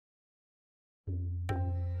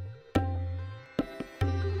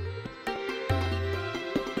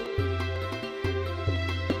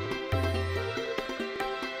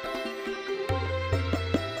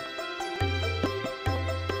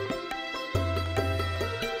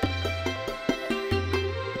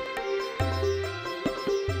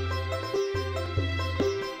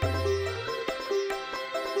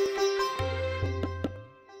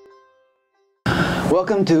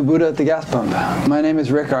Welcome to Buddha at the Gas Pump. My name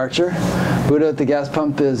is Rick Archer. Buddha at the Gas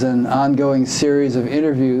Pump is an ongoing series of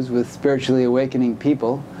interviews with spiritually awakening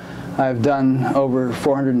people. I've done over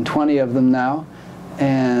 420 of them now,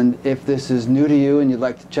 and if this is new to you and you'd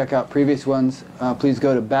like to check out previous ones, please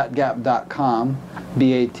go to batgap.com,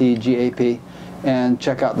 B-A-T-G-A-P, and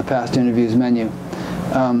check out the past interviews menu.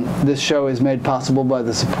 This show is made possible by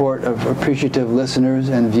the support of appreciative listeners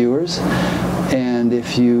and viewers. And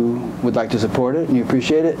if you would like to support it and you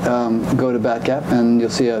appreciate it, go to Batgap and you'll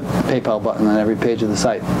see a PayPal button on every page of the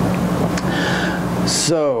site.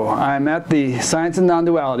 So I'm at the Science and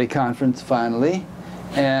Non-Duality Conference finally,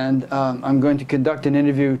 and I'm going to conduct an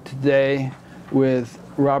interview today with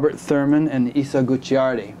Robert Thurman and Isa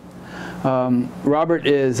Gucciardi. Robert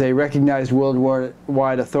is a recognized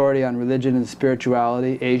worldwide authority on religion and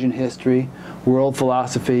spirituality, Asian history, world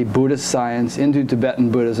philosophy, Buddhist science,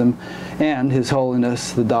 Indo-Tibetan Buddhism, and His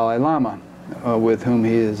Holiness the Dalai Lama, with whom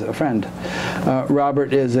he is a friend.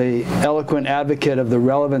 Robert is an eloquent advocate of the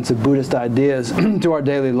relevance of Buddhist ideas to our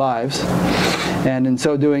daily lives, and in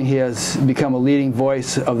so doing he has become a leading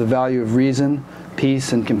voice of the value of reason,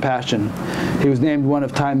 peace, and compassion. He was named one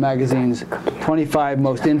of Time magazine's 25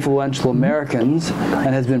 most influential Americans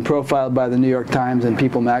and has been profiled by the New York Times and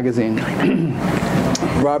People magazine.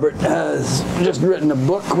 Robert has just written a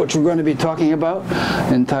book, which we're going to be talking about,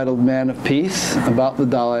 entitled Man of Peace, about the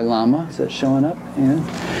Dalai Lama. Is that showing up? Yeah.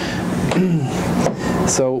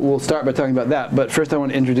 So we'll start by talking about that, but first I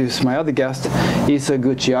want to introduce my other guest, Isa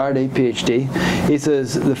Gucciardi, PhD. Isa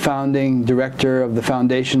is the founding director of the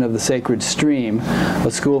Foundation of the Sacred Stream,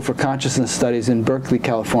 a school for consciousness studies in Berkeley,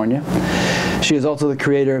 California. She is also the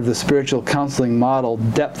creator of the spiritual counseling model,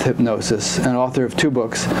 Depth Hypnosis, and author of 2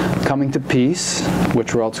 books, Coming to Peace,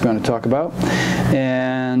 which we're also going to talk about,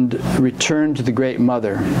 and Return to the Great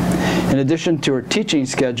Mother. In addition to her teaching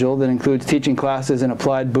schedule that includes teaching classes in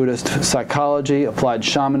applied Buddhist psychology, applied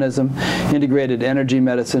shamanism, integrated energy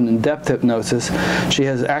medicine, and depth hypnosis, she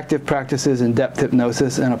has active practices in depth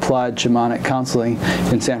hypnosis and applied shamanic counseling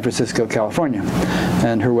in San Francisco, California.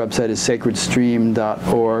 And her website is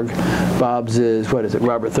sacredstream.org. Bob's is, what is it,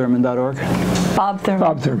 robertthurman.org? Bob Thurman.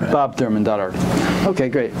 Bob Thurman. BobThurman.org. Okay,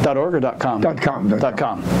 great. .org or .com? .com.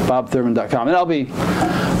 BobThurman.com. And I'll be,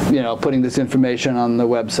 putting this information on the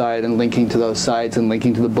website and linking to those sites and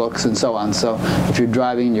linking to the books and so on. So if you're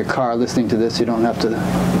driving in your car listening to this, you don't have to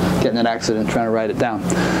get in an accident trying to write it down.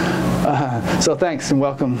 So thanks and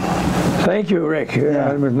welcome. Thank you, Rick.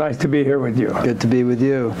 It was nice to be here with you. Good to be with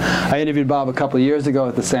you. I interviewed Bob a couple of years ago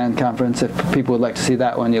at the SAND conference. If people would like to see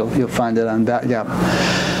that one, you'll find it on Batgap.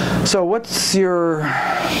 So what's your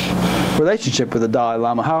relationship with the Dalai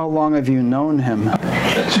Lama? How long have you known him?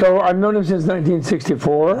 So I've known him since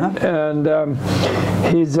 1964, and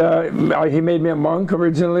he made me a monk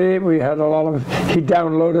originally. We had a lot of, he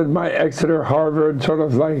downloaded my Exeter, Harvard sort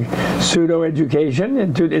of like pseudo-education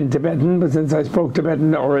in Tibetan, but since I spoke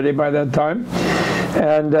Tibetan already by that time,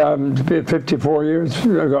 and 54 years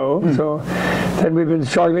ago, so then we've been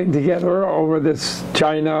struggling together over this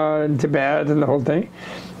China and Tibet and the whole thing,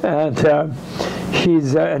 and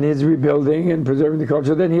he's rebuilding and preserving the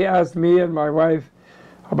culture. Then he asked me and my wife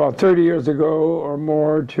about 30 years ago or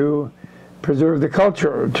more to preserve the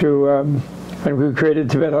culture, and we created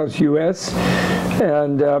Tibet House US,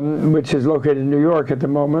 and which is located in New York at the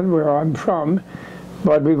moment, where I'm from.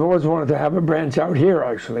 But we've always wanted to have a branch out here,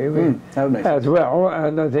 actually, as well.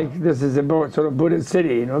 And I think this is a sort of Buddhist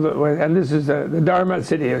city, and this is the Dharma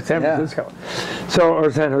city of San Francisco, or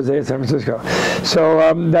San Jose, San Francisco. So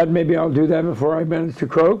that maybe I'll do that before I manage to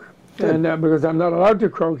croak. Good. And because I'm not allowed to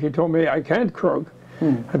croak, he told me I can't croak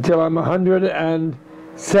until I'm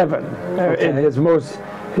 107 in his most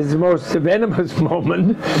venomous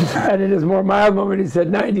moment, and in his more mild moment he said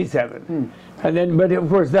 97. And then, but of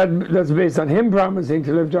course that's based on him promising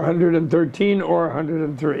to live to 113 or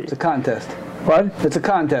 103. It's a contest. What? It's a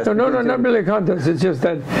contest. No, not really a contest. It's just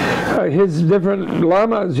that his different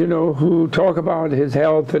lamas, who talk about his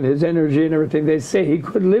health and his energy and everything, they say he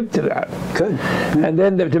could live to that. Good. And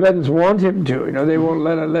then the Tibetans want him to. They won't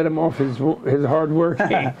let him off his hard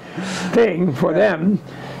working thing for them.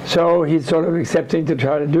 So he's sort of accepting to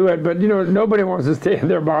try to do it, but nobody wants to stay in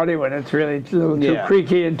their body when it's really a little too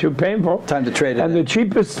creaky and too painful. Time to trade it. And the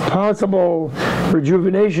cheapest possible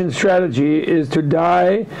rejuvenation strategy is to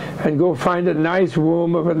die and go find a nice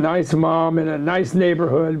womb of a nice mom in a nice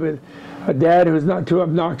neighborhood with a dad who's not too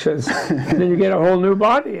obnoxious, then you get a whole new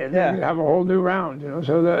body, and then you have a whole new round, you know.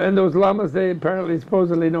 So and those lamas, they apparently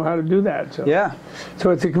supposedly know how to do that. So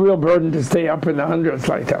so it's a real burden to stay up in the hundreds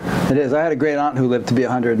like that. It is. I had a great aunt who lived to be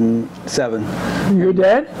 107. Your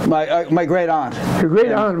dad? My great aunt. Your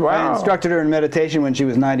great aunt. Wow. I instructed her in meditation when she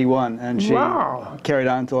was 91, and she carried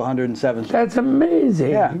on until 107. That's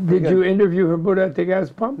amazing. Yeah. Did you interview her Buddha at the gas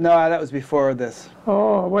pump? No, that was before this.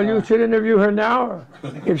 Oh, well, you should interview her now.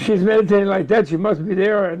 If she's meditating like that, she must be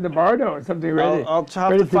there in the bardo or something ready, I'll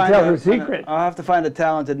have ready to to find tell her secret. I'll have to find a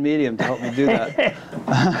talented medium to help me do that.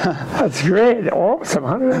 That's great. Awesome.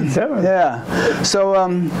 107. Yeah. So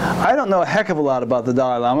I don't know a heck of a lot about the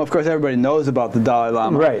Dalai Lama. Of course, everybody knows about the Dalai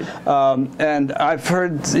Lama. Right. And I've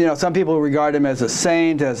heard, you know, some people regard him as a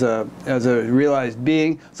saint, as a realized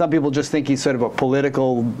being. Some people just think he's sort of a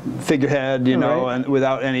political figurehead, you know, and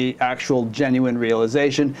without any actual genuine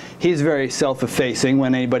realization. He's very self-effacing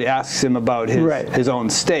when anybody asks him about his own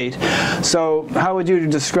state. So how would you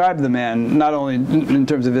describe the man, not only in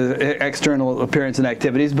terms of his external appearance and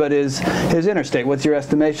activities, but his inner state? What's your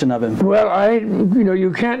estimation of him? Well, you know,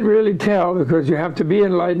 you can't really tell, because you have to be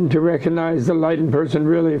enlightened to recognize the enlightened person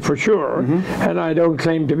really for sure. And I don't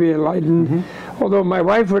claim to be enlightened. Although my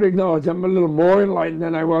wife would acknowledge I'm a little more enlightened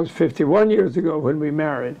than I was 51 years ago when we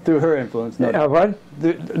married. Through her influence, no doubt. What?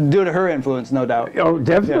 Due to her influence, no doubt. Oh,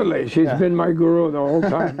 definitely. She's been my guru the whole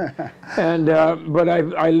time. And but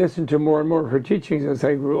I listened to more and more of her teachings as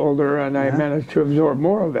I grew older, and I managed to absorb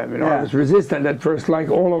more of them. You know, I was resistant at first, like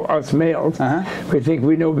all of us males. We think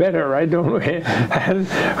we know better, right? Don't we? And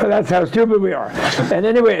that's how stupid we are. And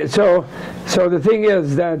anyway, so the thing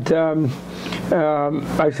is that.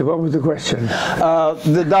 Actually, what was the question?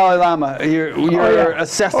 The Dalai Lama, your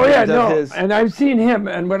assessment of his... And I've seen him,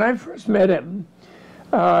 and when I first met him,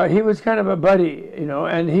 he was kind of a buddy, you know,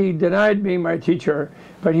 and he denied being my teacher,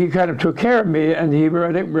 but he kind of took care of me, and he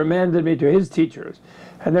remanded me to his teachers.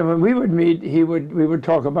 And then when we would meet, we would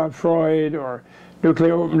talk about Freud or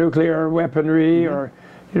nuclear weaponry or,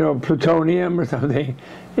 you know, plutonium or something.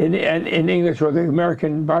 In English, or the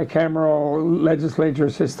American bicameral legislature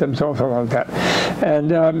system, something like that.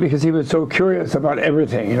 And because he was so curious about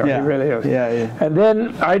everything, you know, he really is. And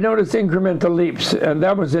then I noticed incremental leaps, and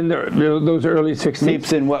that was in those early 60s.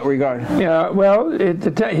 Leaps in what regard? Yeah, well,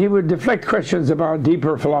 he would deflect questions about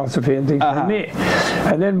deeper philosophy and things like me.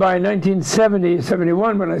 And then by 1970,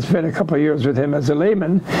 71, when I spent a couple of years with him as a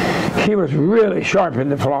layman, he was really sharp in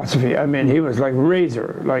the philosophy. I mean, he was like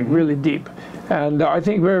razor, like really deep. And I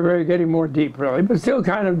think we're getting more deep, really, but still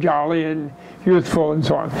kind of jolly and youthful and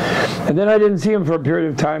so on. And then I didn't see him for a period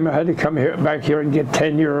of time. I had to come back here and get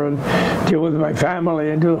tenure and deal with my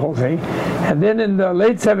family and do the whole thing. And then in the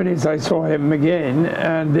late 70s, I saw him again,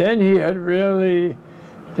 and then he had really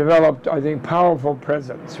developed, I think, powerful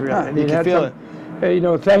presence, really. You can feel it. You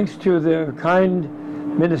know, thanks to the kind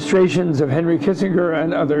ministrations of Henry Kissinger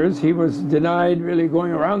and others, he was denied really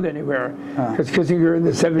going around anywhere, because Kissinger in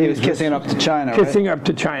the 70s he was kissing up to China, kissing up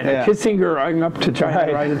to China, Kissingerring up to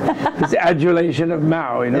China, right? His adulation of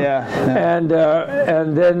Mao, you know. And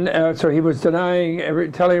then so he was telling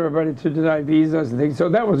everybody to deny visas and things. So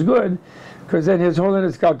that was good, because then His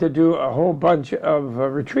Holiness got to do a whole bunch of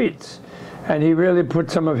retreats, and he really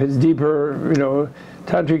put some of his deeper, you know,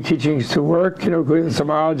 tantric teachings to work, you know,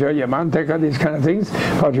 Samaja, Yamantaka, these kind of things,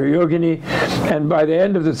 Vajra Yogini. And by the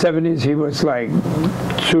end of the 70s, he was like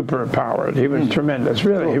super powered. He was tremendous,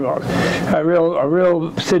 really. He was a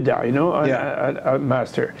real siddha, you know, a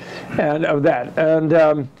master, and of that.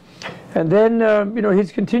 And then, you know,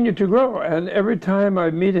 he's continued to grow. And every time I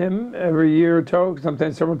meet him, every year or so,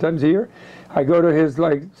 sometimes several times a year, I go to his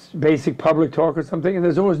like basic public talk or something, and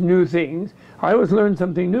there's always new things. I always learn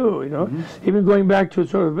something new, you know. Even going back to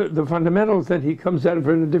sort of the fundamentals, that he comes at it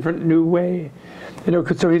in a different, new way, you know.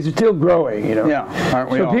 So he's still growing, you know.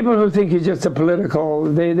 Aren't we all? People who think he's just a political,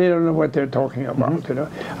 they don't know what they're talking about, you know.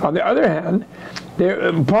 On the other hand,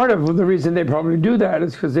 part of the reason they probably do that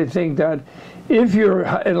is because they think that if you're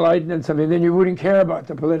enlightened in something, then you wouldn't care about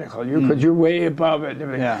the political, because you're way above it.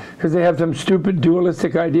 Because they have some stupid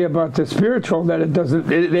dualistic idea about the spiritual, that it doesn't,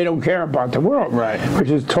 they don't care about the world, which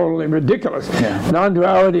is totally ridiculous.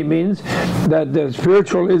 Non-duality means that the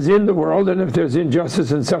spiritual is in the world, and if there's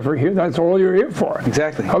injustice and suffering here, that's all you're here for.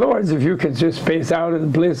 Exactly. Otherwise, if you can just space out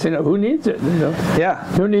in bliss, you know, who needs it? You know?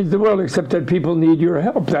 Who needs the world except that people need your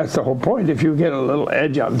help? That's the whole point. If you get a little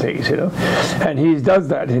edge on things, you know, and he does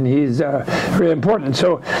that, and he's really important.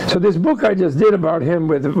 So this book I just did about him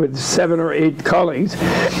with 7 or 8 colleagues,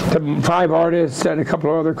 5 artists and a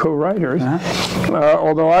couple of other co-writers.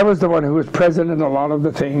 Although I was the one who was present in a lot of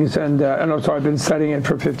the things, and also I've been studying it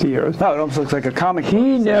for 50 years. Oh, it almost looks like a comic book.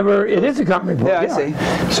 He never, it is a comic book. Yeah, I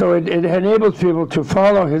see. So it enables people to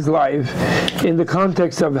follow his life in the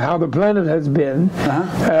context of how the planet has been,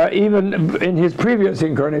 even in his previous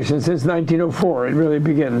incarnation since 1904. It really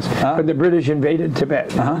begins when the British invaded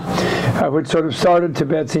Tibet, which sort of started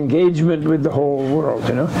Tibet's engagement with the whole world,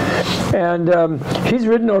 you know. And he's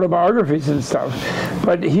written autobiographies and stuff,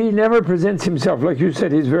 but he never presents himself, like you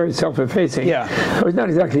said, he's very self-effacing. Yeah. So he's not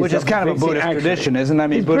exactly which is kind of a Buddhist tradition, isn't it? I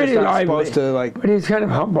mean, he's Buddhists pretty not lively, supposed to, like... But he's kind of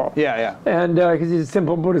humble. Yeah, yeah. And because he's a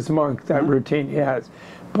simple Buddhist monk, that routine he has.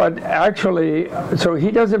 But actually, so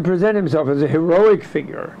he doesn't present himself as a heroic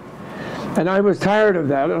figure. And I was tired of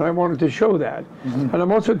that, and I wanted to show that. And I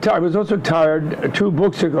was also tired 2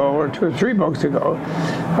 books ago, or 2 or 3 books ago,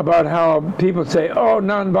 about how people say, oh,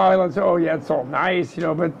 nonviolence, oh yeah, it's all nice, you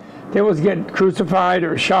know, but they always get crucified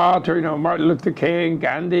or shot, or, you know, Martin Luther King,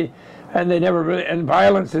 Gandhi, and they never really, and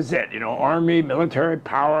violence is it, you know, army, military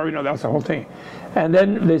power, you know, that's the whole thing. And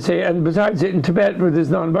then they say, and besides, in Tibet with this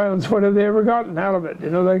nonviolence, what have they ever gotten out of it? You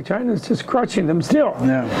know, like China's just crushing them still.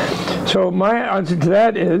 Yeah. So my answer to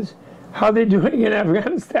that is, how are they doing in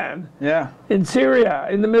Afghanistan? Yeah. In Syria,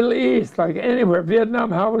 in the Middle East, like anywhere.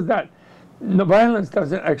 Vietnam, how was that? The violence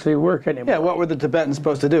doesn't actually work anymore. Yeah, what were the Tibetans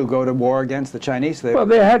supposed to do? Go to war against the Chinese? Well,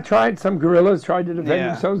 they had tried, some guerrillas tried to defend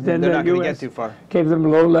themselves. Then they're the not going to US get too far. Gave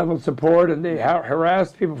them low-level support, and they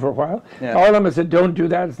harassed people for a while. Yeah. All of them said, don't do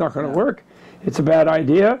that, it's not going to work. It's a bad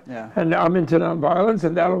idea, and I'm into nonviolence,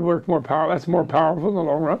 and that'll work more powerful. That's more powerful in the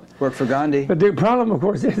long run. Work for Gandhi. But the problem, of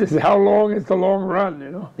course, is how long is the long run,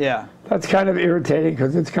 you know? Yeah. That's kind of irritating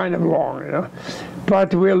because it's kind of long, you know?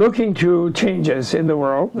 But we're looking to changes in the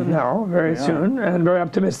world now, very soon, and very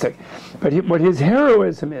optimistic. But what his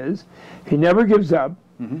heroism is, he never gives up.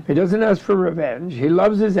 He doesn't ask for revenge. He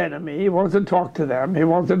loves his enemy. He wants to talk to them. He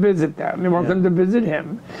wants to visit them. He wants them to visit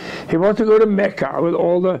him. He wants to go to Mecca with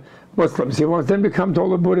all the Muslims. He wants them to come to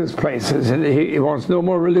all the Buddhist places, and he wants no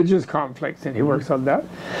more religious conflicts, and he works on that.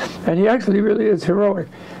 And he actually really is heroic.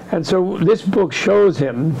 And so this book shows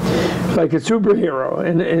him like a superhero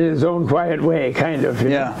in his own quiet way, kind of. You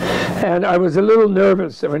know? And I was a little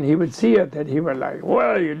nervous when he would see it, that he would like, what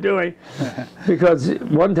are you doing? Because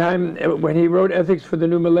one time when he wrote Ethics for the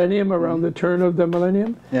New Millennium, around the turn of the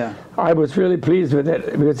millennium, I was really pleased with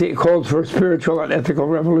it, because he called for a spiritual and ethical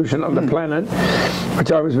revolution on the planet,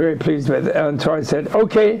 which I was very pleased with. And so I said,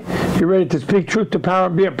 okay, you're ready to speak truth to power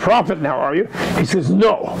and be a prophet now, are you? He says,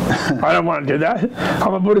 no, I don't want to do that.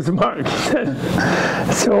 I'm a Buddhist monk.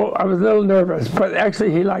 So I was a little nervous, but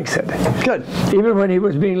actually he likes it. Good. Even when he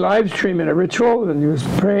was being live streamed in a ritual, and he was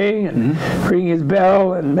praying and ringing his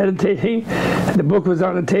bell and meditating, and the book was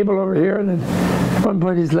on a table over here, and then at one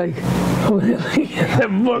point he's like, the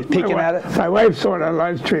book, peeking at it. My wife saw it on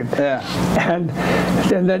live stream. Yeah. And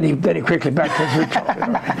then he quickly back to his ritual.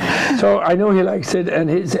 You know? So I know he likes it, and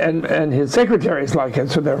his secretaries like it,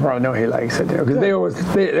 so therefore I know he likes it. Because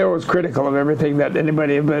they're always critical of everything that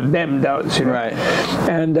anybody but them does. You know? Right.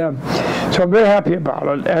 And so I'm very happy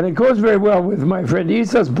about it, and it goes very well with my friend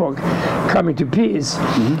Isa's book, Coming to Peace,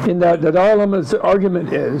 in that the Dalai Lama's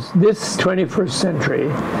argument is this 21st century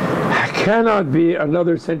cannot be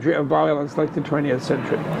another century of violence like the 20th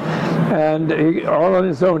century. And all on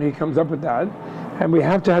his own, he comes up with that. And we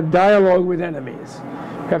have to have dialogue with enemies.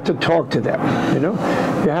 We have to talk to them, you know?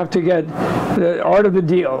 You have to get the art of the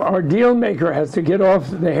deal. Our deal maker has to get off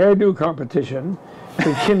the hairdo competition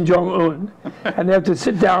with Kim Jong-un, and they have to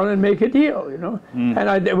sit down and make a deal, you know?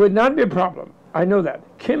 And it would not be a problem. I know that.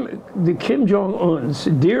 The Kim Jong-un's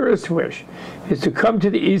dearest wish is to come to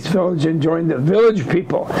the East Village and join the village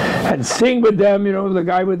people and sing with them, you know, the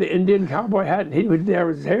guy with the Indian cowboy hat, and he was there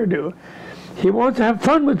with his hairdo. He wants to have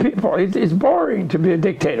fun with people. It's boring to be a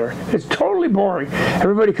dictator. It's totally boring.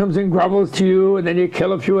 Everybody comes and grovels to you, and then you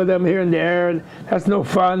kill a few of them here and there, and that's no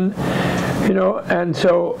fun, you know. And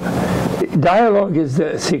so dialogue is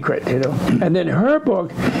the secret, you know. And then her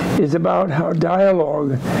book is about how to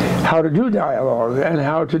do dialogue, and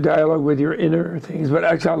how to dialogue with your inner things. But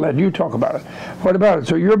actually, I'll let you talk about it. What about it?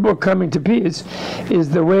 So your book, Coming to Peace, is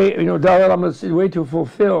the way, you know, Dalai Lama's way to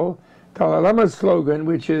fulfill Dalai Lama's slogan,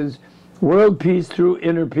 which is world peace through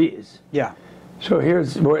inner peace. Yeah. So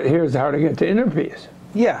here's how to get to inner peace.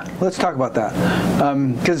 Yeah, let's talk about that.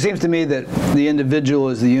 Because it seems to me that the individual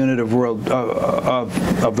is the unit of world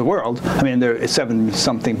of the world. I mean, there are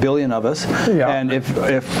 7-something billion of us, and if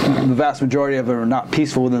the vast majority of them are not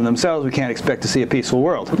peaceful within themselves, we can't expect to see a peaceful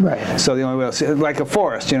world. Right. So the only way, like a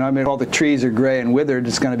forest, you know, I mean, if all the trees are gray and withered,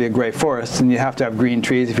 it's going to be a gray forest, and you have to have green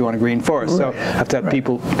trees if you want a green forest. So you have to have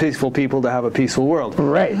peaceful people to have a peaceful world.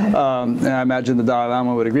 Right. And I imagine the Dalai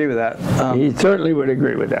Lama would agree with that. He certainly would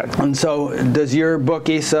agree with that. And so, does your book,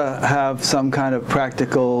 Isa, have some kind of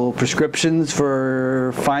practical prescriptions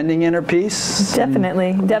for finding inner peace?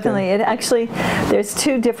 Definitely, definitely. Okay. It actually, there's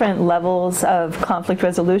 2 different levels of conflict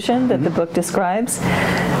resolution that the book describes.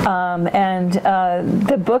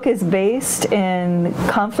 The book is based in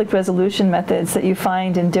conflict resolution methods that you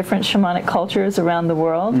find in different shamanic cultures around the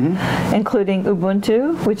world, including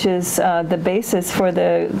Ubuntu, which is the basis for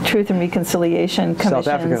the Truth and Reconciliation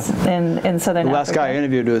Commissions in Southern Africa. The last guy I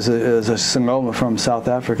interviewed was a Sangoma from South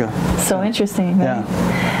Africa. So interesting, right?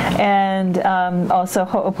 Yeah. And also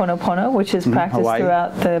Ho'oponopono, which is practiced Hawaii.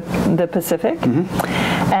 throughout the Pacific.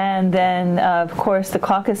 And then, of course, the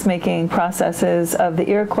caucus-making processes of the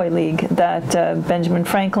Iroquois League that Benjamin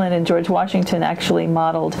Franklin and George Washington actually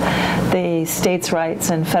modeled the states'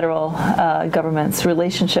 rights and federal government's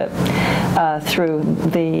relationship through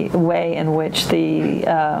the way in which the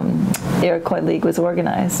Iroquois League was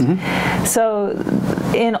organized. So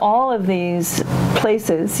in all of these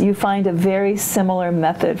places, you find a very similar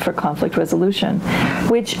method for conflict resolution,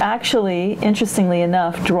 which actually, interestingly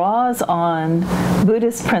enough, draws on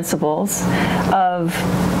Buddhist principles of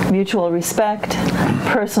mutual respect,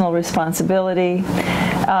 personal responsibility,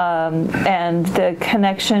 and the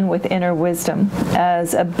connection with inner wisdom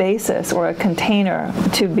as a basis or a container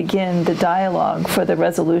to begin the dialogue for the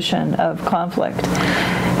resolution of conflict.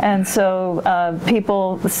 And so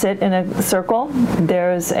people sit in a circle.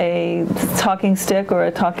 There's a talking stick or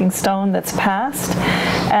a talking stone that's passed,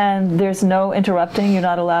 and there's no interrupting. You're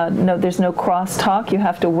not allowed, there's no cross-talk. You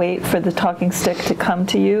have to wait for the talking stick to come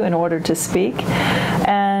to you in order to speak.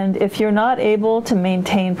 And if you're not able to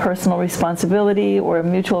maintain personal responsibility or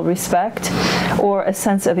mutual respect or a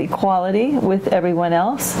sense of equality with everyone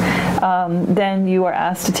else, then you are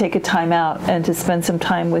asked to take a time out and to spend some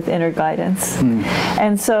time with inner guidance.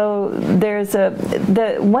 And so there's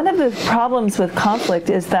one of the problems with conflict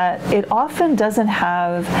is that it often doesn't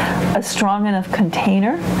have a strong enough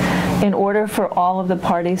container in order for all of the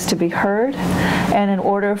parties to be heard and in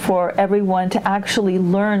order for everyone to actually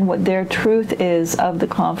learn what their truth is of the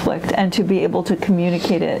conflict and to be able to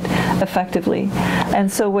communicate it effectively.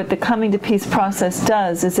 And so what the coming to peace process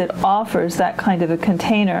does is it offers that kind of a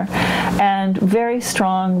container, and very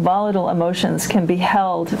strong volatile emotions can be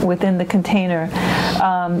held within the container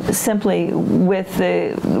simply with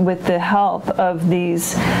the help of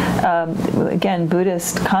these again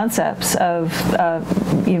Buddhist concepts of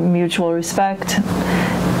mutual respect,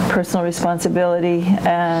 personal responsibility,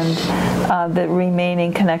 and the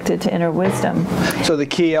remaining connected to inner wisdom. So the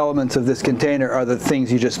key elements of this container are the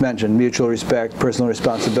things you just mentioned: mutual respect, personal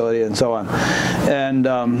responsibility, and so on. And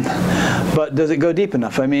but does it go deep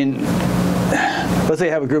enough? I mean, let's say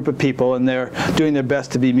you have a group of people and they're doing their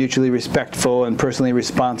best to be mutually respectful and personally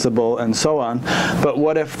responsible and so on, but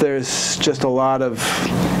what if there's just a lot of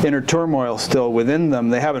inner turmoil still within them?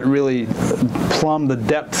 They haven't really plumbed the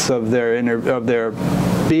depths of their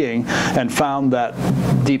being and found that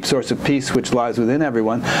deep source of peace which lies within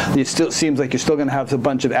everyone. It still seems like you're still going to have a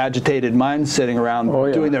bunch of agitated minds sitting around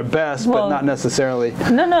doing their best, but not necessarily.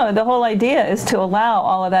 No, the whole idea is to allow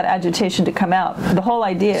all of that agitation to come out. The whole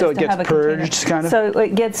idea is to have a container. So it gets purged, kind of? So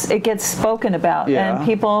it gets spoken about, and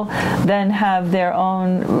people then have their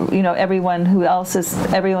own,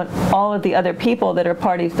 all of the other people that are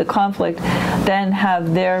part of the conflict then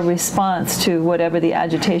have their response to whatever the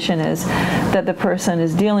agitation is that the person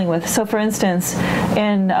is dealing with. So for instance,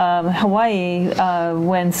 in Hawaii,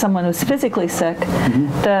 when someone was physically sick,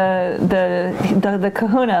 the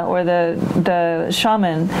kahuna or the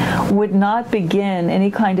shaman would not begin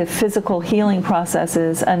any kind of physical healing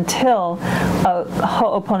processes until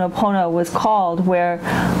Ho'oponopono was called, where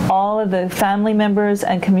all of the family members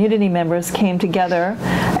and community members came together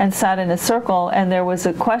and sat in a circle, and there was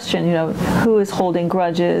a question, who is holding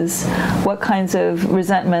grudges, what kinds of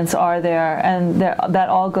resentments are there, and that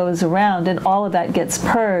all goes around, and all of that gets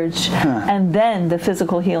purged, and then the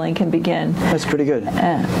physical healing can begin. That's pretty good.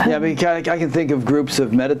 Yeah, I mean, I can think of groups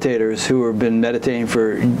of meditators who have been meditating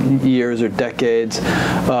for years or decades,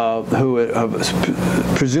 who have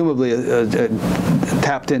presumably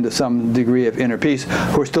tapped into some degree of inner peace,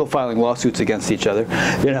 who are still filing lawsuits against each other,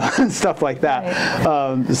 stuff like that.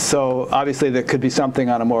 Right. So obviously there could be something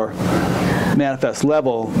on a more manifest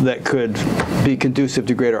level that could be conducive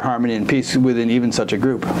to greater harmony and peace within even such a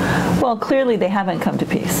group. Well, clearly they haven't come to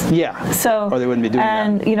peace. Yeah. So, or they wouldn't be doing that.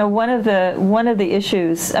 And you know, one of the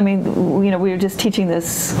issues. I mean, you know, we were just teaching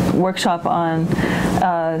this workshop on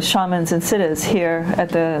shamans and siddhas here at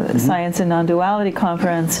the Science and Non-Duality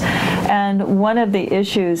Conference, and one of the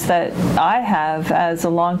issues that I have as a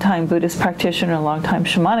longtime Buddhist practitioner, a longtime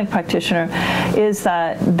shamanic practitioner, is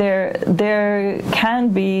that there can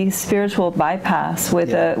be spiritual bypass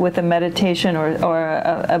with a meditation or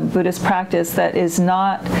a Buddhist practice that is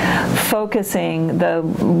not focusing the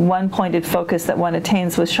one-pointed focus that one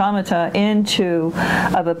attains with shamatha into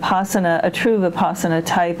a vipassana, a true vipassana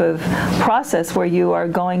type of process where you are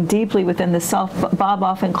going deeply within the self. Bob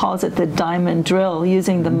often calls it the diamond drill,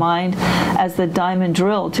 using the mind as the diamond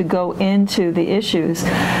drill to go into the issues.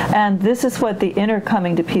 And this is what the inner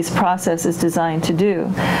coming to peace process is designed to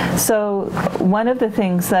do. So one of the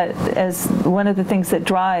things that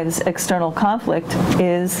drives external conflict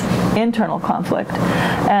is internal conflict.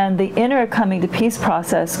 And the inner coming to peace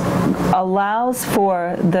process allows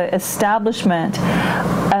for the establishment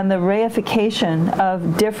and the reification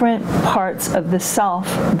of different parts of the self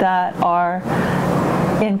that are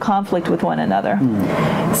in conflict with one another.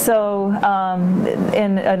 So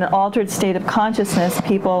in an altered state of consciousness,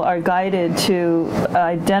 people are guided to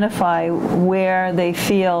identify where they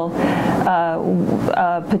feel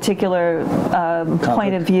a particular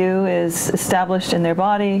point of view is established in their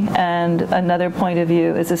body, and another point of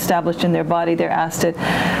view is established in their body. They're asked to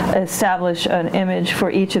establish an image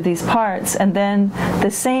for each of these parts, and then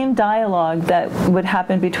the same dialogue that would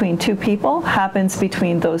happen between two people happens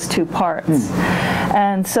between those two parts.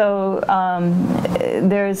 And so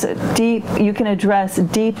there's you can address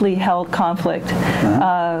deeply held conflict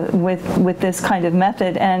with this kind of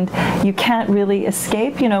method, and you can't really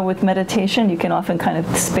escape. You know, with meditation, you can often kind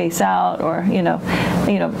of space out, or you know,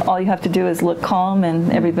 all you have to do is look calm,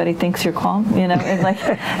 and everybody thinks you're calm. You know, and like,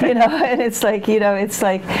 you know, and it's like, you know, it's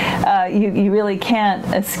like you really can't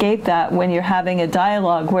escape that when you're having a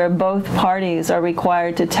dialogue where both parties are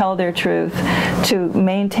required to tell their truth, to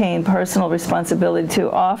maintain personal responsibility,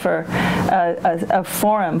 to offer a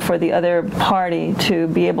forum for the other party to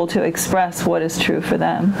be able to express what is true for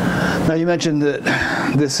them. Now you mentioned that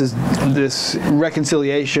this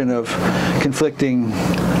reconciliation of conflicting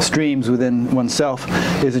streams within oneself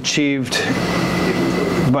is achieved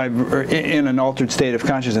in an altered state of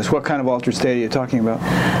consciousness. What kind of altered state are you talking about?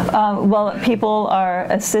 Well, people are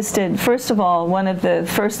assisted. First of all, one of the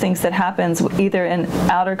first things that happens, either in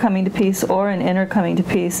outer coming to peace or in inner coming to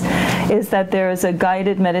peace, is that there is a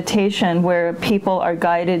guided meditation where people are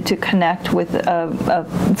guided to connect with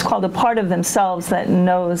it's called a part of themselves that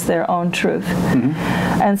knows their own truth.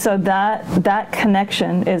 And so that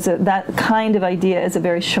connection that kind of idea is a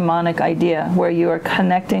very shamanic idea, where you are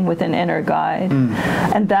connecting with an inner guide.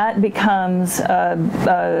 And that becomes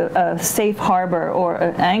a safe harbor or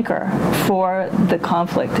an anchor for the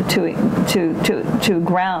conflict, to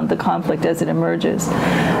ground the conflict as it emerges.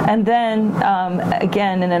 And then,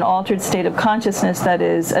 again, in an altered state of consciousness that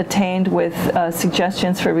is attained with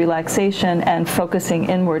suggestions for relaxation and focusing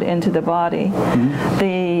inward into the body,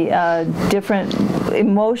 the different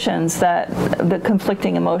emotions, the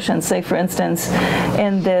conflicting emotions, say for instance,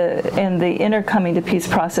 in the inner coming to peace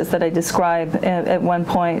process that I describe at one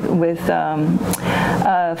point with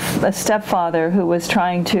a stepfather who was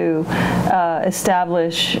trying to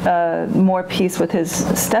establish more peace with his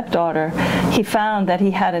stepdaughter, he found that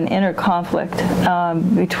he had an inner conflict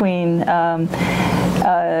between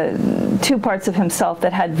two parts of himself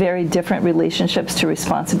that had very different relationships to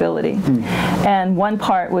responsibility. And one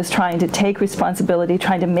part was trying to take responsibility,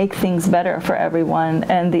 trying to make things better for everyone,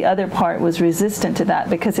 and the other part was resistant to that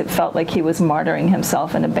because it felt like he was martyring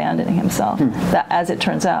himself and abandoning himself, as it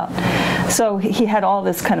turns out. So he had all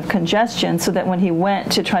this kind of congestion, so that when he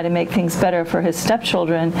went to try to make things better for his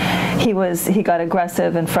stepchildren, he got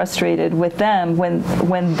aggressive and frustrated with them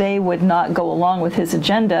when they would not go along with his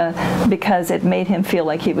agenda, because it made him feel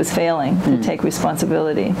like he was failing to take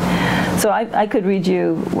responsibility. So I could read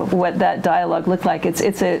you what that dialogue looked like.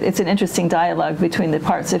 It's an interesting dialogue between the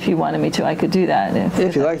parts. If you wanted me to, I could do that.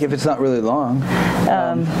 If you like, if it's not really long.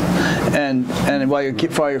 And while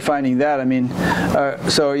you're finding that, I mean,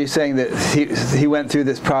 so are you saying that he went through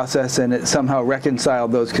this process and it somehow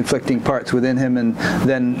reconciled those conflicting parts within him, and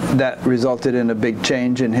then that resulted in a big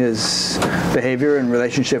change in his behavior and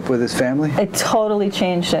relationship with his family? It totally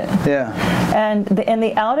changed it. Yeah. And in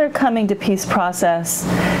the outer coming coming to peace process,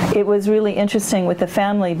 it was really interesting with the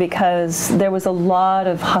family because there was a lot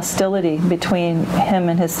of hostility between him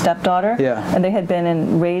and his stepdaughter. Yeah. And they had been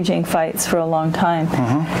in raging fights for a long time.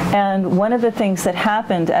 And one of the things that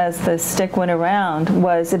happened as the stick went around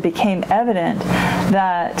was it became evident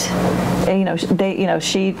that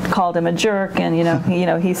she called him a jerk, and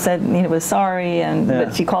he said he was sorry, and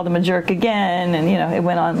but she called him a jerk again, and it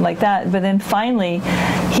went on like that. But then finally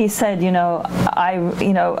he said,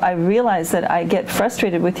 I realize that I get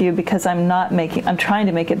frustrated with you because I'm trying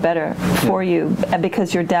to make it better for you,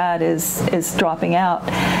 because your dad is dropping out.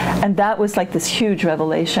 And that was like this huge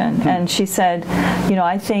revelation. And she said,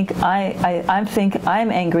 I think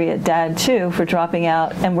I'm angry at Dad too for dropping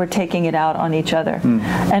out, and we're taking it out on each other.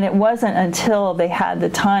 And it wasn't until they had the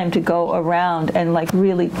time to go around and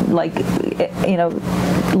really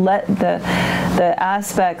let the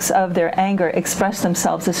aspects of their anger express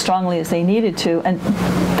themselves as strongly as they needed to, and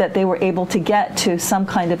that they were able to get to some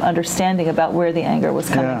kind of understanding about where the anger was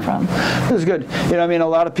coming from. This is good. A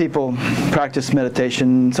lot of people practice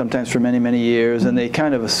meditation sometimes for many, many years, and they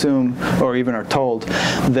kind of assume, or even are told,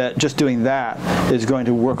 that just doing that is going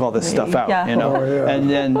to work all this stuff out. And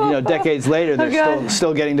then decades later they're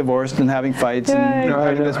still getting divorced and having fights and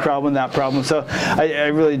having this problem, that problem. So I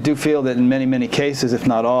really do feel that in many, many cases, if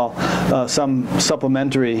not all, some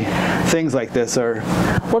supplementary things like this are.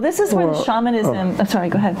 Well, this is when shamanism. I'm sorry,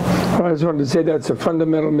 go ahead. Well, I just wanted to say that's a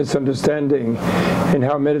fundamental misunderstanding in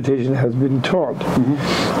how meditation has been taught.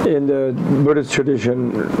 In the Buddhist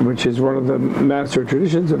tradition, which is one of the master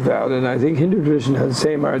traditions of that, and I think Hindu tradition has the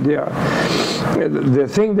same idea. The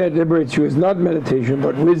thing that liberates you is not meditation,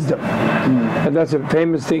 but wisdom. And that's a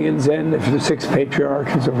famous thing in Zen, if the six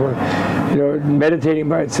patriarchs and so forth. Meditating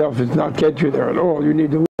by itself does not get you there at all. You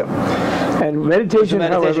need the wisdom. And meditation,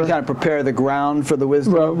 however, kind of prepare the ground for the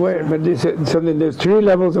wisdom. Well, wait, but there's three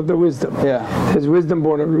levels of the wisdom. There's wisdom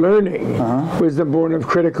born of learning, wisdom born of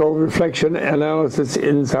critical reflection, analysis,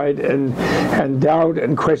 insight, and doubt,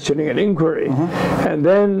 and questioning, and inquiry. And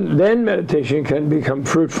then meditation can become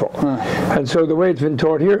fruitful. And so the way it's been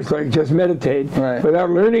taught here is like just meditate without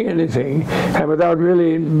learning anything, and without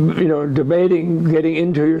really, debating, getting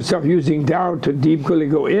into yourself, using doubt to deeply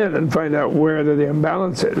go in and find out where the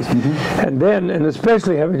imbalance is. And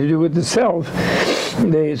especially having to do with the self,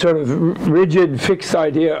 the sort of rigid, fixed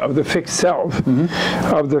idea of the fixed self,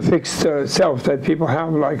 of the fixed self that people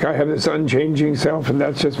have, like I have this unchanging self, and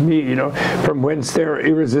that's just me, from whence their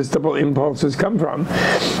irresistible impulses come from.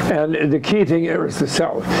 And the key thing here is the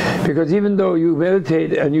self, because even though you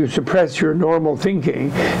meditate and you suppress your normal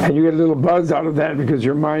thinking, and you get a little buzz out of that because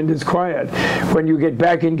your mind is quiet, when you get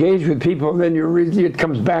back engaged with people, then it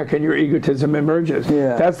comes back and your egotism emerges.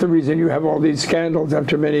 That's the reason you have all these scandals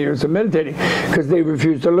after many years of meditating, because they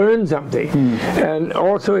refuse to learn something. And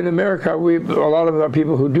also in America, a lot of the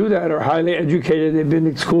people who do that are highly educated. They've been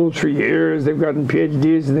in schools for years. They've gotten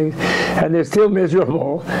PhDs and things, and they're still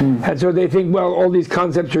miserable. And so they think, well, all these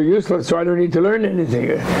concepts are useless, so I don't need to learn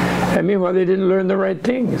anything. And meanwhile, they didn't learn the right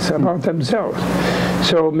things about themselves.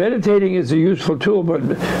 So meditating is a useful tool, but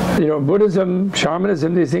Buddhism,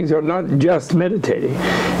 shamanism, these things are not just meditating.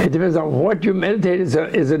 It depends on what you meditate is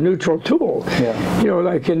a neutral tool.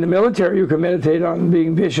 Like in the military, you can meditate on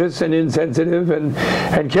being vicious and insensitive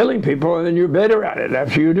and killing people, and then you're better at it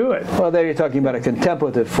after you do it. Well, there you're talking about a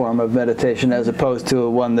contemplative form of meditation as opposed to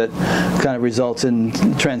one that kind of results in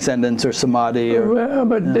transcendence or samadhi.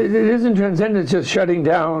 But it isn't transcendence, just shutting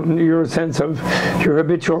down your sense of your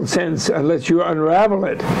habitual sense unless you unravel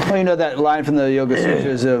it. Well, that line from the Yoga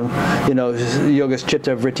Sutras of, Yoga's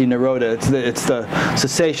Chitta Vritti Nirodha. It's the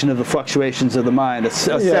cessation of the fluctuations of the mind. It's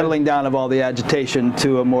a settling down of all the agitation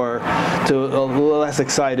to a less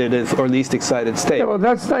excited or least excited state. Yeah, well,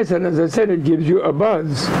 that's nice, and as I said, it gives you a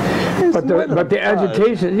buzz. But the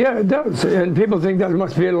agitation, it does. And people think that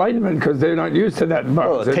must be enlightenment because they're not used to that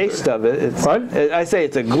buzz. Well, a taste of it. I say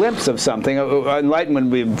it's a glimpse of something.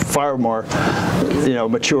 Enlightenment would be far more,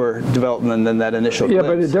 mature development than that initial glimpse.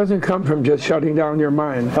 But it doesn't come from just shutting down your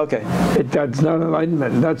mind. Okay. That's not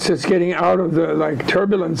enlightenment. That's just getting out of the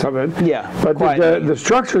turbulence of it. But the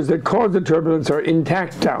structures that cause the turbulence are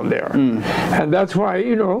intact down there. And that's why,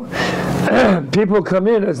 people come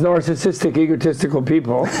in as narcissistic, egotistical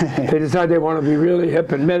people. They decide they want to be really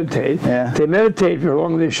hip and meditate. They meditate for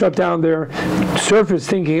long. They shut down their surface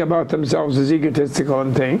thinking about themselves as egotistical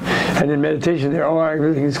and thing. And in meditation,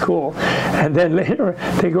 everything is cool. And then later,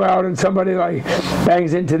 they go out and somebody like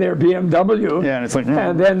bangs into their BMW. Yeah, and it's like,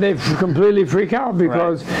 and then they completely freak out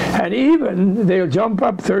because, and even they'll jump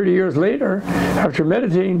up 30 years later after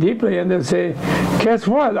meditating deeply, and they'll say, guess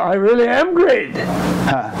what? I really am great.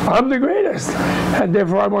 I'm the greatest. And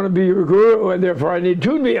therefore I want to be your guru, and therefore I need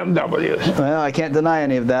 2 BMWs. Well, I can't deny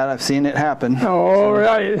any of that. I've seen it happen. All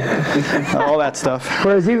right. All that stuff.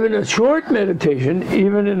 Whereas even a short meditation,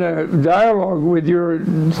 even in a dialogue with your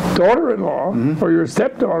daughter-in-law or your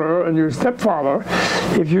stepdaughter and your stepfather,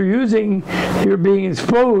 if you're being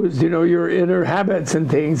exposed, your inner habits and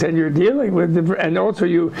things, and you're dealing with and also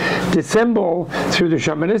you dissemble through the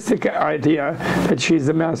shamanistic idea that she's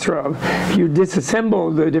the master of, you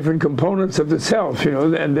disassemble the different components of the self,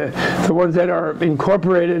 and the ones that are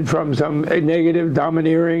incorporated from some negative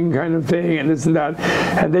domineering kind of thing and this and that,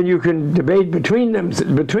 and then you can debate between them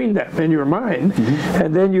in your mind,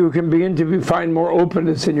 and then you can begin to find more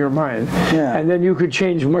openness in your mind, and then you could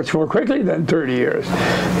change much more quickly than 30 years,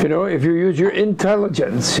 if you use your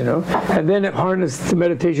intelligence, and then harness the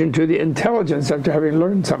meditation to the intelligence after having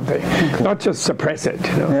learned something, not just suppress it.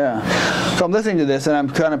 Yeah. So I'm listening to this, and I'm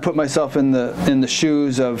kind of put myself in the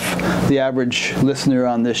shoes of the average listener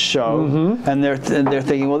on this show, and they're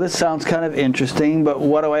thinking, well, this sounds kind of interesting, but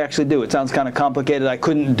what do I actually do? It sounds kind of complicated. I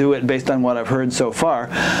couldn't do it based on what I've heard so far.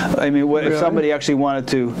 I mean, if somebody actually wanted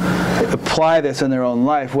to apply this in their own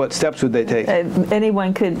life, what steps would they take?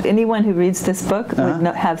 Anyone who reads this book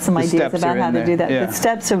would have some ideas about how to do that. The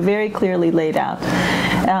steps are very clearly laid out.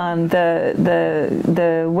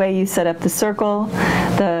 The way you set up the circle,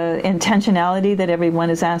 the intentionality that everyone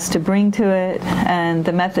is asked to bring to it, and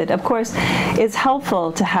the method. Of course, it's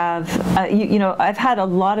helpful to have, I've had a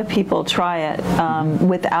lot of people try it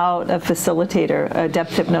without a facilitator, a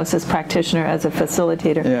depth hypnosis practitioner as a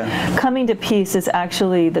facilitator. Coming to Peace is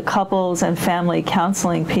actually the couples and family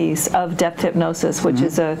counseling piece of depth hypnosis, which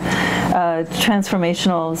is a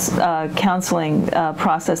transformational counseling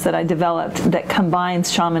process that I developed that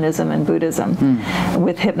combines shamanism and Buddhism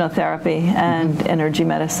with hypnotherapy and energy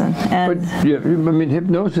medicine. And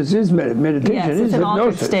hypnosis is meditation. Yes, it's an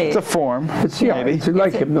altered hypnosis. state. It's a form. It's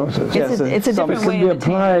like hypnosis. It's a different way to be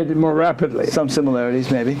applied more rapidly. Some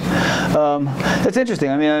similarities, maybe. It's interesting.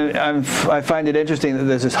 I mean, I find it interesting that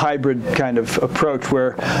there's this hybrid kind of approach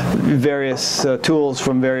where various tools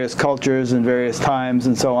from various cultures and various times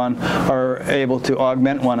and so on are able to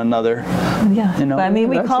augment one another. Yeah. But, I mean,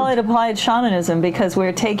 we call it applied shamanism because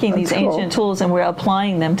we're taking these ancient tools and we're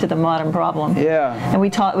applying them to the modern problem. Yeah. And we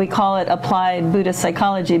call it applied Buddhist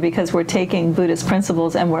psychology because we're taking Buddhist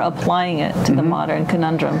principles and we're applying it to the modern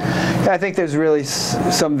conundrum. I think there's really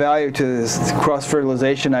some value to this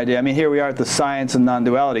cross-fertilization idea. I mean, here we are at the Science and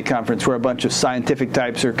Non-Duality Conference where a bunch of scientific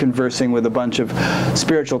types are conversing with a bunch of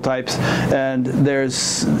spiritual types, and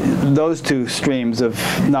there's those two streams of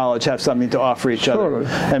knowledge have something to offer each other.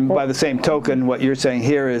 And by the same token, what you're saying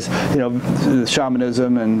here is,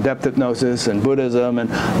 shamanism and depth hypnosis and Buddhism and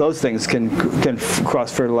those things can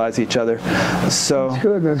cross-fertilize each other. So that's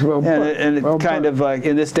good. That's well put. And well kind of like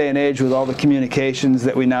in this day and age with all the communications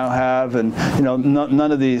that we now have, and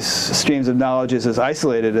none of these streams of knowledge is as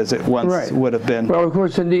isolated as it once would have been. Well, of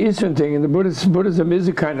course, in the Eastern thing, in the Buddhism is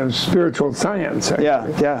a kind of spiritual science. Actually.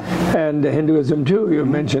 Yeah. And Hinduism too. You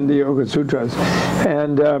mentioned the Yoga Sutras,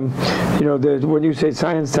 and when you say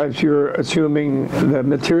science types, you're assuming the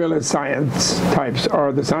materialist science types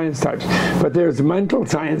are the science types, but there's mental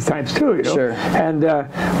science types too. Sure. And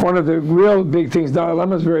one of the real big things, Dalai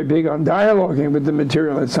Lama is very big on dialoguing with the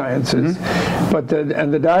materialist sciences, but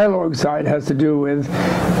the dialogue side has to do with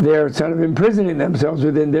their sort of imprisoning themselves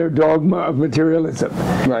within their dogma of materialism.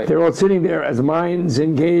 Right. They're all sitting there as minds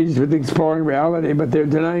engaged with exploring reality, but they're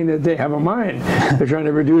denying that they have a mind. They're trying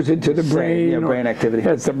to reduce it to the brain. Brain activity.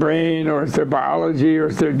 It's the brain, or it's their biology, or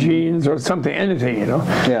it's their genes, or something, anything,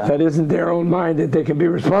 that isn't their own mind that they can be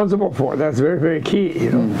responsible for. That's very, very key,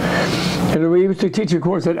 And we used to teach a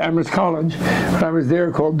course at Amherst College when I was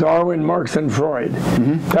there called Darwin, Marx, and Freud.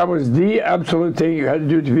 That was the absolute thing you had to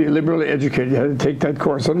do to be liberally educated. You had to take that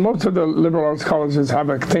course. And most of the liberal arts colleges have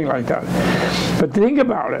a thing like that. But think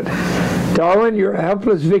about it. Darwin, you're a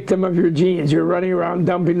helpless victim of your genes. You're running around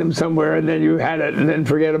dumping them somewhere, and then you had it, and then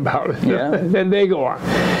forget about it. Yeah. Then they go on.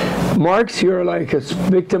 Marx, you're like a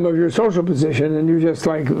victim of your social position, and you just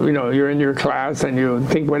you're in your class, and you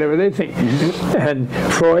think whatever they think. And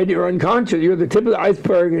Freud, you're unconscious. You're the tip of the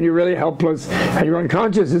iceberg, and you're really helpless, and your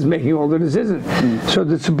unconscious is making all the decisions. So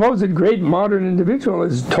the supposed great modern individual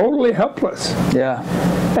is totally helpless. Yeah.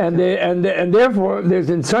 And therefore, there's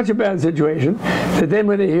in such a bad situation that then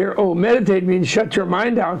when they hear, oh, meditate means shut your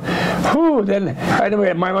mind down, whew, then,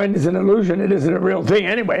 anyway, my mind is an illusion. It isn't a real thing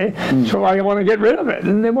anyway, so I want to get rid of it.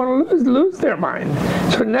 And they want to lose their mind.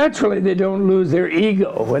 So naturally, they don't lose their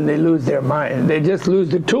ego when they lose their mind. They just lose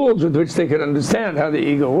the tools with which they can understand how the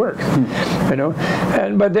ego works. You know,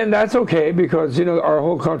 but then that's okay, because you know our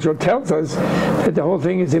whole culture tells us that the whole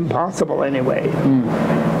thing is impossible anyway.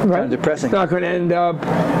 Right? Kind of depressing. It's not going to end up,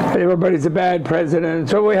 everybody's a bad president,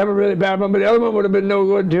 so we have a really bad one, but the other one would have been no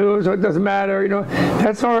good too, so it doesn't matter, you know.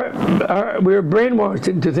 That's we're brainwashed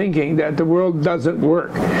into thinking that the world doesn't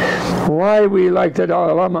work. Why we like the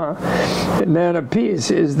Dalai Lama, the man of peace,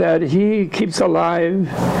 is that he keeps alive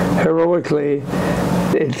heroically.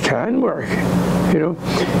 It can work. You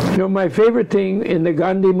know, my favorite thing in the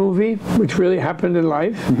Gandhi movie, which really happened in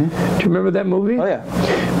life. Do you remember that movie? Oh yeah.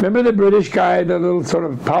 Remember the British guy, the little sort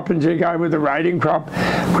of popinjay guy with the riding crop,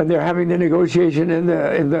 when they're having the negotiation in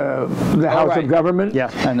the House of Government?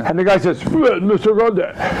 Yeah, I know. And the guy says, well, Mr.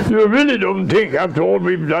 Gandhi, you really don't think after all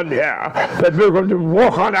we've done here that we're going to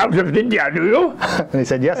walk on out of India, do you? And he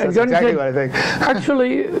said, yes, that's exactly what I think.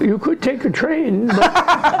 Actually, you could take a train,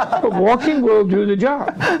 but walking will do the job.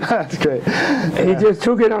 That's great. He just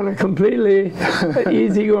took it on a completely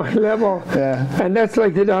easygoing level. Yeah. And that's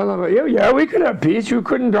like the Dalai Lama. Yeah, we could have peace. You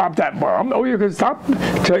couldn't drop that bomb. Oh, you could stop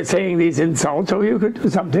saying these insults. Oh, you could do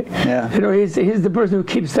something. Yeah. You know, he's the person who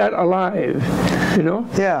keeps that alive. You know?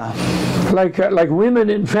 Yeah. Like women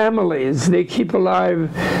in families, they keep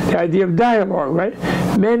alive the idea of dialogue, right?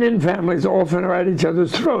 Men in families often are at each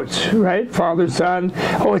other's throats, right? Father, son.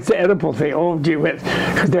 Oh, it's the Oedipal thing. Oh, gee whiz,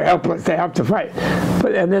 because they're helpless. They have to fight.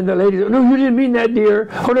 And then the ladies, no, you didn't mean that, dear.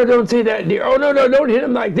 Oh, no, don't say that, dear. Oh, no, don't hit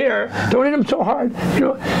him like there. Don't hit him so hard. You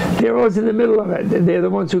know, they're always in the middle of it. They're the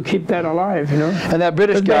ones who keep that alive, you know. And that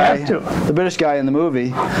British guy, the British guy in the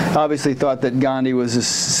movie, obviously thought that Gandhi was a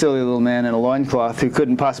silly little man in a loincloth who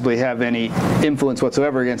couldn't possibly have any influence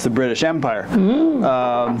whatsoever against the British Empire.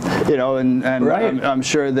 You know, and right. I'm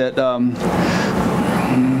sure that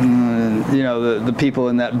you know, the people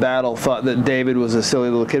in that battle thought that David was a silly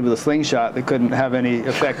little kid with a slingshot that couldn't have any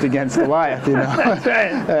effect against Goliath, you know. That's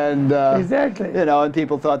right. And exactly. You know, and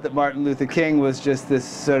people thought that Martin Luther King was just this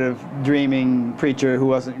sort of dreaming preacher who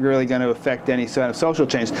wasn't really going to affect any sort of social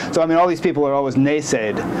change. So I mean, all these people are always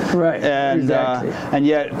naysayed. Right. And exactly. And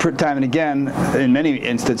yet, time and again, in many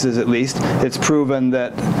instances at least, it's proven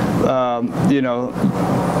that you know,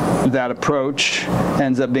 that approach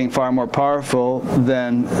ends up being far more powerful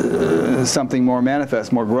than something more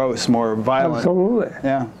manifest, more gross, more violent. Absolutely.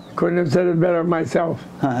 Yeah. Couldn't have said it better myself.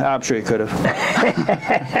 I'm sure you could have.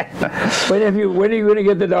 When are you going to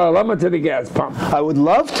get the Dalai Lama to the gas pump? I would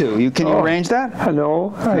love to. Can you arrange that?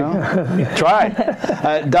 No. Try.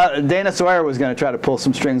 Dana Sawyer was going to try to pull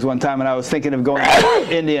some strings one time, and I was thinking of going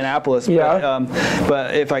to Indianapolis,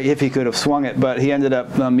 but if he could have swung it. But he ended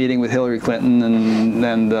up meeting with Hillary Clinton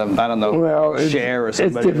and I don't know, Cher or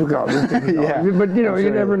somebody. It's difficult. Yeah. But you know, you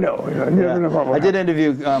never know. You never know what will happen. I did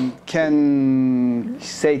interview Ken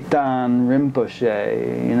Seitan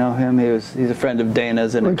Rinpoche. You know him? He's a friend of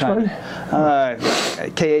Dana's and Which one?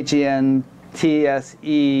 KHENTSE.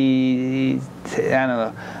 I don't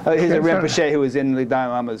know. He's a Rinpoche who was in the Dalai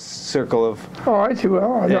Lama's circle of. Oh, I see.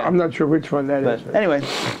 Well, I'm not sure which one that is. Anyway,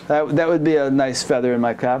 that would be a nice feather in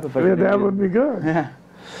my cap if I could. That would be good. Yeah.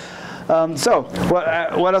 So,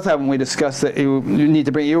 what else haven't we discussed that you need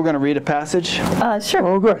to bring? You were going to read a passage? Sure.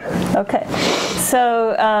 Oh, good. Okay.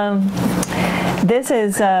 So, this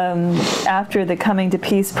is after the coming to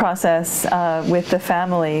peace process with the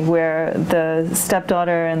family, where the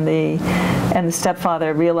stepdaughter and the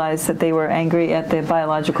stepfather realized that they were angry at the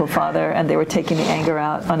biological father, and they were taking the anger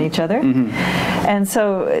out on each other. And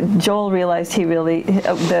so Joel realized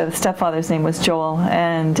the stepfather's name was Joel,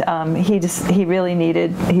 and he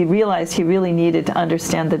realized he really needed to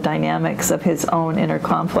understand the dynamics of his own inner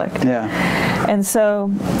conflict. Yeah. And so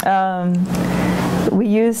we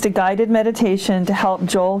used a guided meditation to help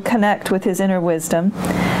Joel connect with his inner wisdom.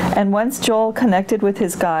 And once Joel connected with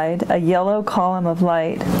his guide, a yellow column of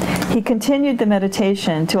light, he continued the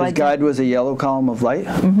meditation to His guide was a yellow column of light,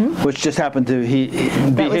 which just happened to be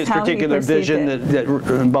his particular vision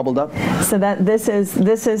that bubbled up. So that this is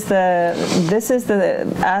the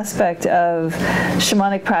aspect of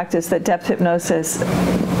shamanic practice that depth hypnosis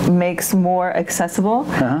makes more accessible.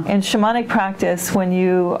 In shamanic practice, when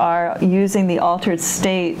you are using the altered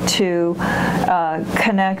state to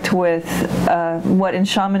connect with what in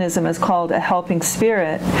shamanism is called a helping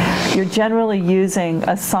spirit, you're generally using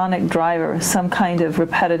a sonic driver, some kind of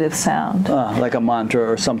repetitive sound. Like a mantra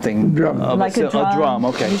or something. Like a drum,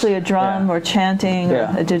 okay. Usually a drum or chanting or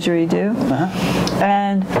a didgeridoo.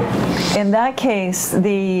 And in that case,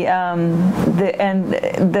 the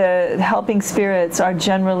helping spirits are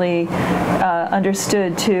generally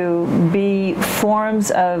understood to be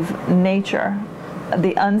forms of nature,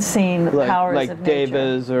 the unseen powers like of nature.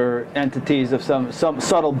 devas or entities of some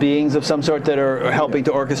subtle beings of some sort that are helping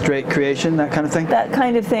to orchestrate creation, that kind of thing? That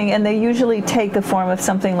kind of thing, and they usually take the form of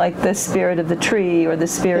something like the spirit of the tree or the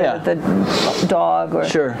spirit of the dog, or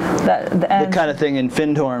the kind of thing in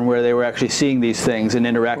Findhorn where they were actually seeing these things and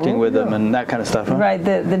interacting with them and that kind of stuff, huh? Right,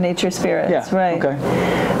 the nature spirits, right.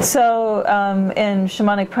 Okay. So in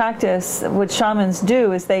shamanic practice, what shamans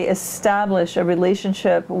do is they establish a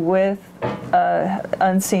relationship with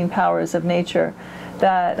unseen powers of nature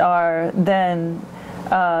that are then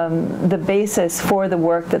the basis for the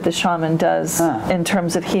work that the shaman does in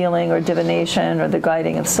terms of healing or divination or the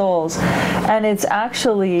guiding of souls. And it's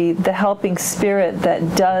actually the helping spirit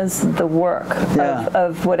that does the work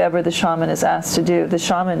of whatever the shaman is asked to do. The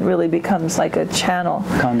shaman really becomes like a channel.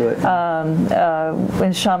 Conduit.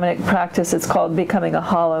 In shamanic practice, it's called becoming a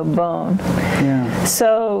hollow bone.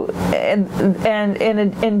 So, and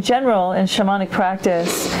in general, in shamanic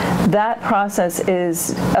practice, that process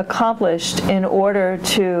is accomplished in order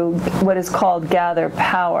to what is called gather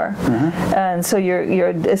power. And so you're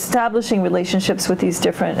establishing relationships with these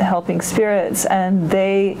different helping spirits, and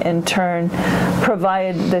they in turn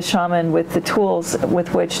provide the shaman with the tools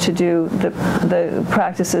with which to do the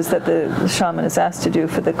practices that the shaman is asked to do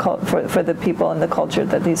for the people and the culture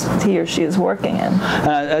that he or she is working in.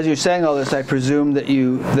 As you're saying all this, I presume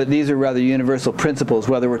that these are rather universal principles,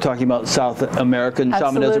 whether we're talking about South American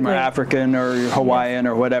shamanism or African or Hawaiian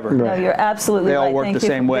or whatever. No, you're absolutely right. They all work the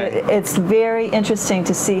same way. It's very interesting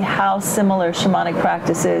to see how similar shamanic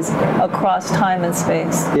practice is across time and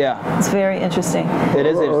space. Yeah. It's very interesting. It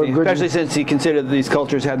is interesting, especially since you consider that these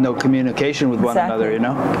cultures had no communication with one another, you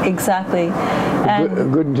know? Exactly. A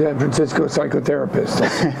good San Francisco psychotherapist.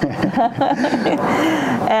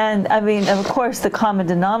 And I mean, of course, the common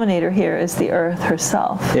denominator here is the earth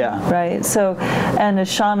herself. Right? So, and a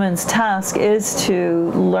shaman's task is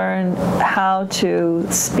to learn how to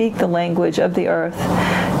speak the language of the earth,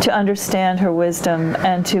 to understand her wisdom,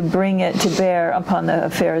 and to bring it to bear upon the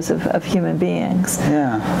affairs of human beings.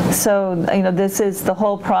 So, this is the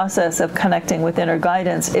whole process of connecting with inner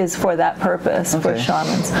guidance is for that purpose, for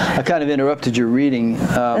shamans. I kind of interrupted your reading.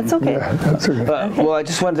 That's okay. That's okay. Well, I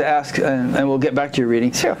just wanted to ask, and we'll get back to your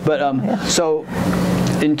reading. Sure. But so,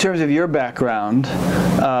 in terms of your background,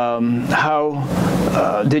 how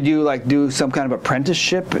did you do some kind of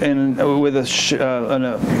apprenticeship with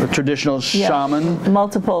a traditional shaman?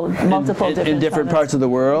 Multiple in different parts of the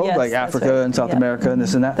world, like Africa and South America and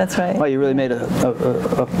this and that. That's right. Well, you really made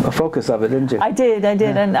a focus of it, didn't you? I did,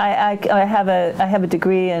 and I have a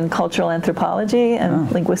degree in cultural anthropology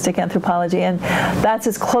and linguistic anthropology, and that's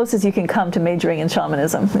as close as you can come to majoring in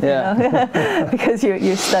shamanism. Because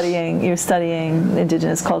you're studying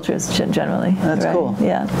indigenous cultures generally. That's cool.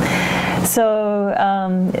 Yeah. So,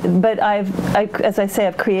 but as I say,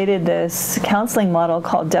 I've created this counseling model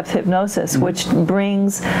called depth hypnosis, which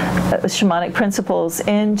brings shamanic principles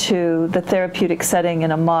into the therapeutic setting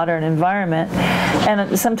in a modern environment.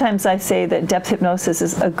 And sometimes I say that depth hypnosis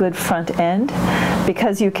is a good front end,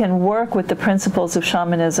 because you can work with the principles of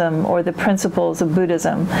shamanism or the principles of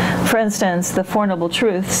Buddhism. For instance, the Four Noble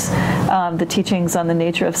Truths, the teachings on the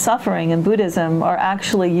nature of suffering in Buddhism, are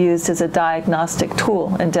actually used as a diagnostic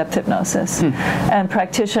tool in depth hypnosis. And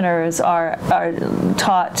practitioners are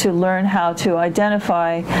taught to learn how to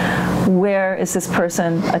identify where is this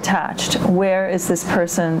person attached, where is this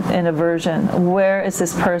person in aversion, where is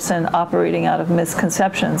this person operating out of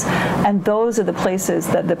misconceptions. And those are the places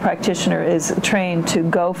that the practitioner is trained to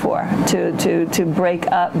go for, to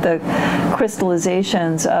break up the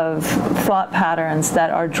crystallizations of thought patterns that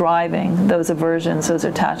are driving those aversions, those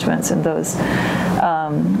attachments, and those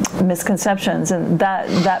misconceptions. And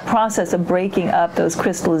that process process of breaking up those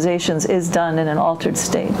crystallizations is done in an altered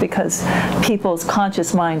state, because people's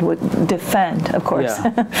conscious mind would defend, of course.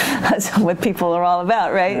 That's what people are all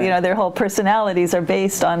about, right? You know, their whole personalities are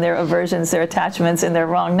based on their aversions, their attachments, and their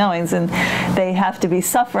wrong knowings, and they have to be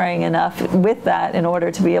suffering enough with that in order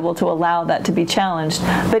to be able to allow that to be challenged.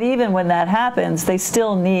 But even when that happens, they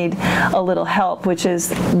still need a little help, which is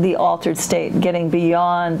the altered state, getting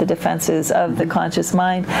beyond the defenses of the conscious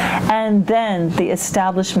mind, and then the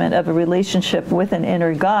establishment of a relationship with an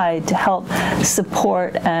inner guide to help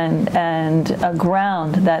support and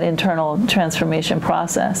ground that internal transformation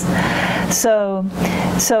process. So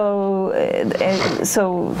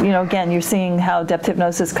you know, again, you're seeing how depth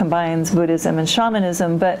hypnosis combines Buddhism and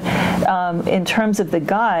shamanism, but in terms of the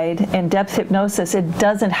guide, in depth hypnosis, it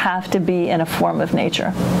doesn't have to be in a form of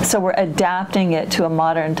nature. So we're adapting it to a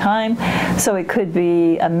modern time. So it could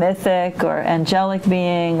be a mythic or angelic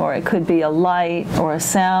being, or it could be a light or a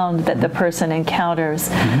sound that the person encounters,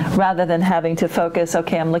 rather than having to focus,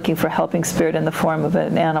 okay, I'm looking for helping spirit in the form of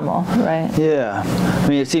an animal, right? Yeah. I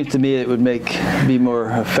mean, it seems to me it would be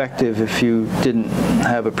more effective if you didn't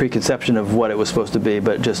have a preconception of what it was supposed to be,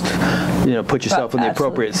 but just, you know, put yourself in the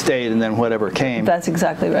appropriate state, and then whatever came. That's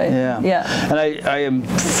exactly right. Yeah. And I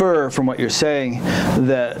infer from what you're saying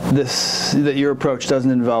that your approach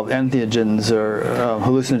doesn't involve entheogens or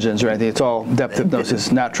hallucinogens or anything. It's all depth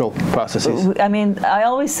hypnosis, natural processes. I mean, I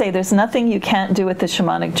always say there's nothing you can't do with the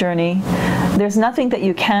shamanic journey. There's nothing that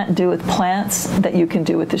you can't do with plants that you can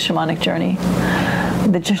do with the shamanic journey.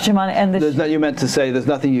 The shamanic and you meant to say there's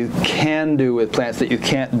nothing you can do with plants that you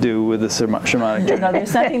can't do with the shamanic journey. No,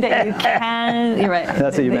 there's nothing that you can. You're right.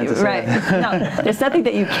 That's what you meant to say. Right. No, there's nothing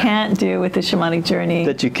that you can't do with the shamanic journey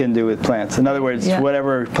that you can do with plants. In other words,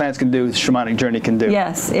 whatever plants can do, the shamanic journey can do.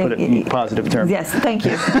 Yes. Put it in positive terms. Yes. Thank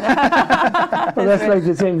you. Well, that's like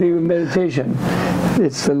the same thing with meditation.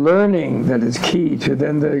 It's the learning that is key to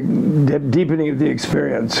then the deepening of the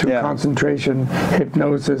experience through concentration,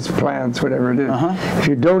 hypnosis, plants, whatever it is. If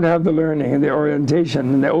you don't have the learning and the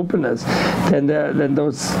orientation and the openness, then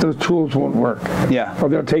those tools won't work. Yeah. Or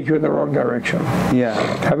they'll take you in the wrong direction. Yeah.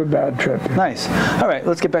 Have a bad trip. Nice. All right,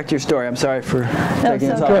 let's get back to your story. I'm sorry for taking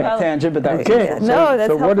us off on a tangent, but that's okay.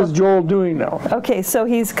 So what is Joel doing now? Okay, so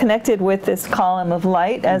he's connected with this column of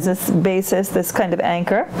light as this basis, this kind of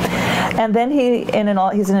anchor. And then he's in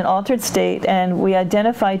an altered state, and we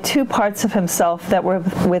identify two parts of himself that were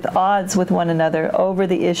with odds with one another over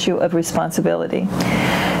the issue of responsibility.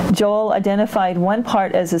 Joel identified one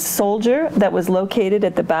part as a soldier that was located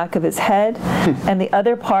at the back of his head, and the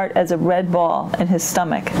other part as a red ball in his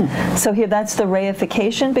stomach. So here, that's the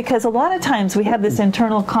reification, because a lot of times we have this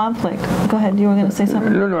internal conflict. Go ahead, you were going to say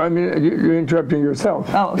something? No, I mean, you're interrupting yourself.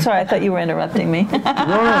 Oh, sorry, I thought you were interrupting me. No.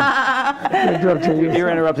 You're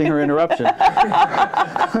interrupting her interruption.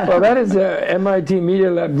 Well, that is the MIT Media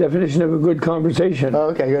Lab definition of a good conversation. Oh,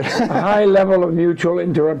 okay, good. A high level of mutual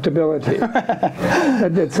interruptibility.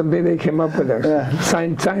 That's something they came up with there.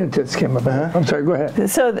 Scientists came up with it. I'm sorry, go ahead.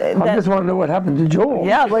 So I just want to know what happened to Joel.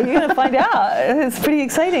 Yeah, well, you're going to find out. It's pretty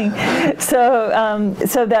exciting. So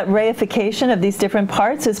that reification of these different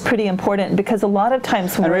parts is pretty important, because a lot of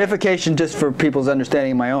times and reification, just for people's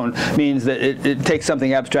understanding, my own, means that it takes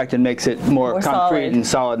something abstract and makes it more concrete and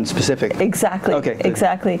solid and specific. Exactly. Okay.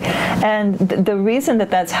 Exactly. And the reason that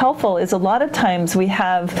that's helpful is a lot of times we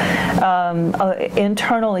have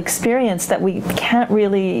internal experience that we can't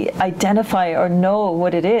really identify or know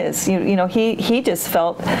what it is. You know, he just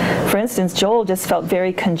felt, for instance, Joel just felt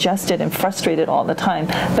very congested and frustrated all the time,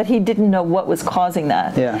 but he didn't know what was causing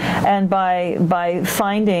that. Yeah. And by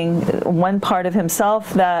finding one part of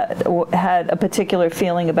himself that had a particular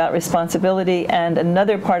feeling about responsibility and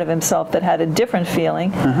another part of himself that had a different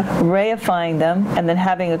feeling, reifying them and then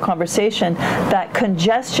having a conversation, that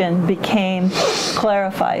congestion became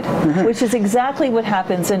clarified, which is exactly what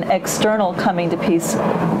happens in external coming to peace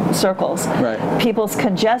circles. Right. People's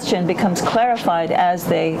congestion becomes clarified as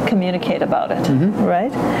they communicate about it.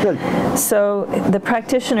 Right? Good. So the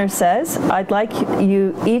practitioner says, I'd like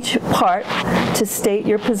you each part to state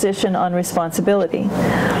your position on responsibility.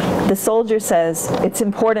 The soldier says, it's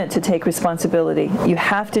important to take responsibility. You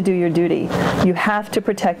have to do your duty. You have to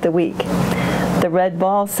protect the weak. The red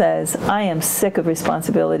ball says, I am sick of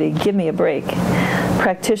responsibility. Give me a break.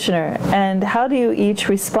 Practitioner, and how do you each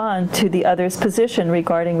respond to the other's position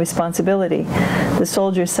regarding responsibility? The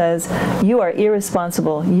soldier says, you are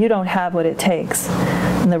irresponsible. You don't have what it takes.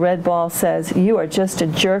 And the red ball says, you are just a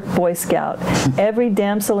jerk Boy Scout. Every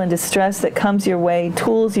damsel in distress that comes your way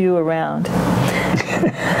tools you around.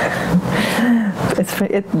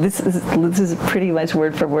 This is pretty much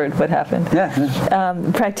word for word what happened. Yeah.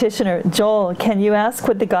 Practitioner, Joel, can you ask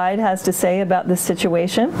what the guide has to say about this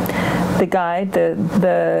situation? The guide,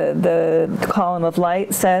 the column of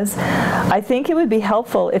light, says, I think it would be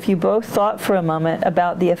helpful if you both thought for a moment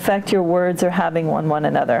about the effect your words are having on one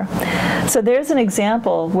another. So there's an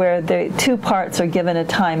example where the two parts are given a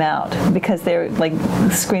timeout because they're like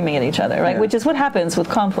screaming at each other, right? Yeah. Which is what happens with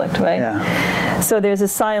conflict, right? Yeah. So there's a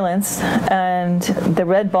silence, and the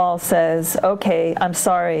red ball says, okay, I'm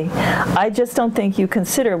sorry. I just don't think you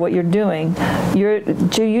consider what you're doing.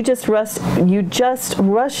 You just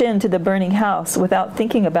rush into the burning house without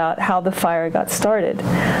thinking about how the fire got started.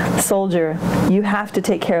 Soldier, you have to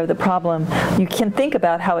take care of the problem. You can think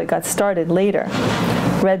about how it got started later.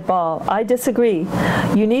 Red ball, I disagree.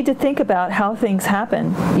 You need to think about how things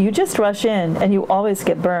happen. You just rush in and you always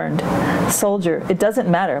get burned. Soldier, it doesn't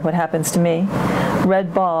matter what happens to me.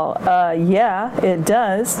 Red ball, yeah, it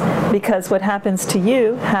does, because what happens to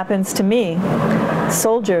you happens to me.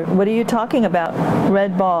 Soldier, what are you talking about?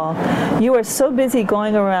 Red ball, you are so busy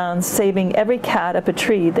going around saving every cat up a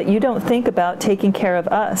tree that you don't think about taking care of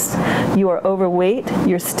us. You are overweight,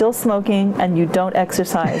 you're still smoking, and you don't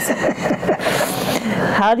exercise.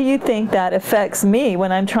 How do you think that affects me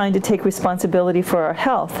when I'm trying to take responsibility for our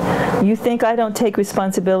health? You think I don't take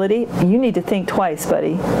responsibility? You need to think twice,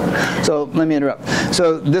 buddy. So let me interrupt.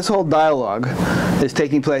 So this whole dialogue is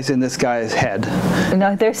taking place in this guy's head.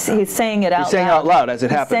 No, he's saying it out loud. He's saying it out loud as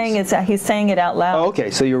it happens. He's saying it out loud. Oh,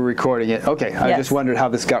 okay, so you're recording it. Okay, I just wondered how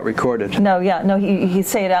this got recorded. No, he'd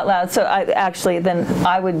say it out loud. So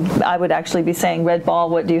I would actually be saying, Red ball,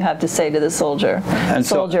 what do you have to say to the soldier? And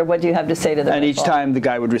soldier, what do you have to say to the red ball? And each time the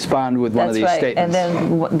guy would respond with one of these statements.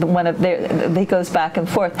 And then he goes back and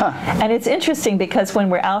forth. Huh. And it's interesting because when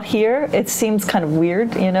we're out here, it seems kind of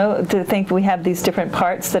weird, to think we have these different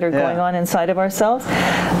parts that are going on inside of ourselves.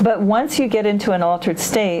 But once you get into an altered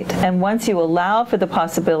state, and once you allow for the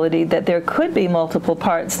possibility that there could be multiple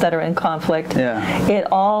parts that are in conflict, it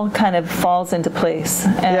all kind of falls into place.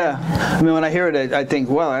 And I mean, when I hear it, I think,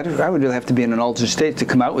 well, I would really have to be in an altered state to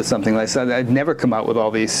come out with something like that. I'd never come out with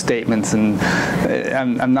all these statements, and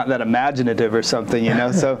I'm not that imaginative or something,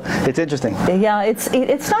 so it's interesting. Yeah,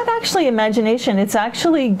 it's not actually imagination. It's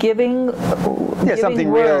actually giving something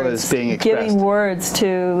words, real is being expressed. Giving words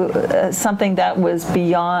to something that was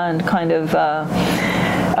beyond kind of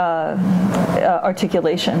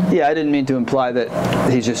articulation. Yeah, I didn't mean to imply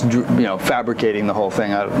that he's just fabricating the whole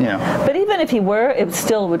thing out. But even if he were, it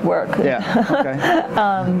still would work. Yeah.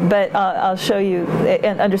 Okay. But I'll show you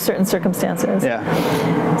under certain circumstances.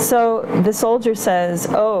 Yeah. So the soldier says,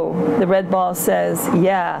 "Oh." The red ball says,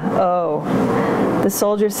 "Yeah. Oh." The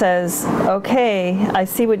soldier says, "Okay, I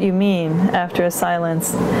see what you mean," after a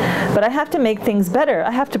silence. "But I have to make things better.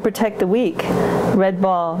 I have to protect the weak." Red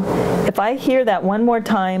ball, "If I hear that one more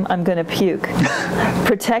time, I'm going to puke."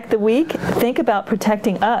 Protect the weak? Think about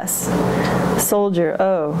protecting us. Soldier,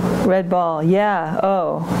 "Oh." Red ball, "Yeah,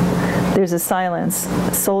 oh." There's a silence.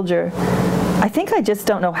 Soldier, "I think I just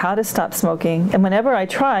don't know how to stop smoking, and whenever I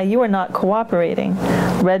try, you are not cooperating."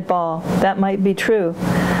 Red ball, "That might be true.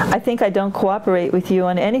 I think I don't cooperate with you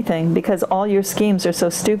on anything because all your schemes are so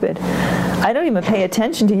stupid. I don't even pay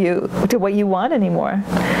attention to what you want anymore.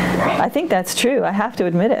 I think that's true. I have to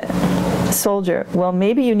admit it." Soldier, "Well,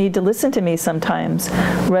 maybe you need to listen to me sometimes."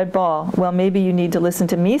 Red ball, "Well, maybe you need to listen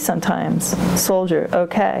to me sometimes." Soldier,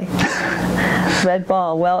 "Okay." Red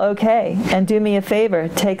ball, "Well, okay. And do me a favor.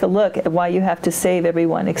 Take a look at why you have to save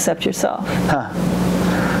everyone except yourself." Huh.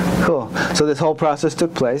 Cool. So this whole process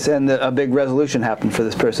took place, and a big resolution happened for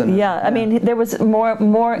this person. Yeah, I mean, there was more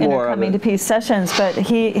inner coming to peace sessions, but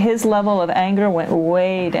his level of anger went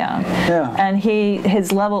way down. Yeah. And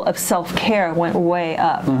his level of self-care went way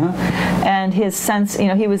up. And his sense,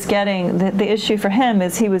 he was getting, the issue for him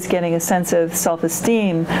is he was getting a sense of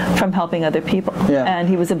self-esteem from helping other people. Yeah. And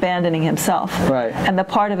he was abandoning himself. Right. And the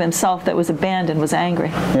part of himself that was abandoned was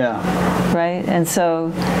angry. Yeah. Right? And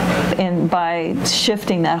so by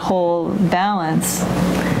shifting that whole balance,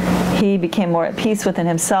 he became more at peace within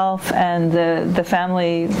himself, and the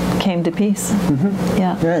family came to peace.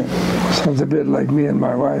 Yeah. Great. Sounds a bit like me and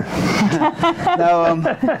my wife. Now,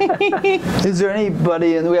 is there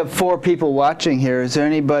anybody, and we have 4 people watching here, is there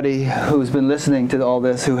anybody who's been listening to all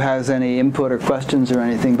this who has any input or questions or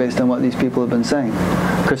anything based on what these people have been saying?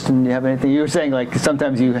 Kristen, do you have anything? You were saying like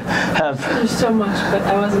sometimes you have... There's so much, but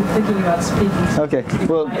I wasn't thinking about speaking. So okay.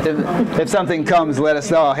 Well, if something comes, let us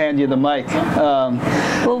know. I'll hand you the mic.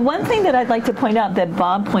 Well, one thing that I'd like to point out that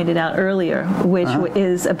Bob pointed out earlier, which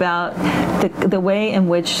is about the way in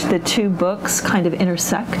which the two books kind of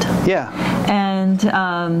intersect. Yeah. And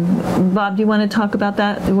And Bob, do you want to talk about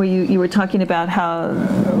that? Where you were talking about how...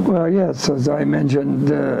 Well, yes, as I mentioned,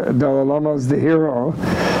 Dalai Lama is the hero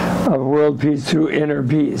of world peace through inner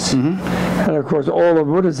peace. And of course, all of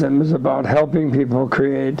Buddhism is about helping people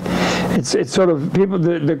create. It's sort of people.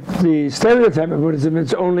 The stereotype of Buddhism,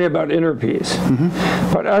 it's only about inner peace.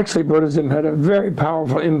 But actually, Buddhism had a very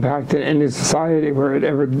powerful impact in any society where it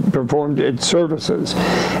ever performed its services,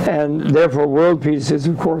 and therefore, world peace is,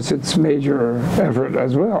 of course, its major effort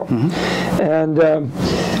as well. And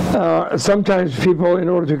sometimes people, in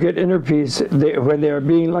order to get inner peace, when they are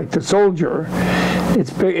being like the soldier,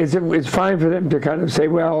 it's fine for them to kind of say,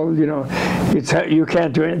 well, you know, you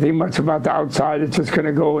can't do anything much about the outside. It's just going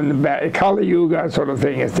to go in the back, Kali Yuga sort of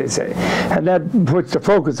thing, as they say, and that puts the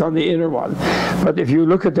focus on the inner one. But if you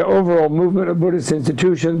look at the overall movement of Buddhist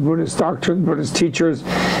institutions, Buddhist doctrine, Buddhist teachers,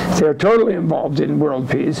 they're totally involved in world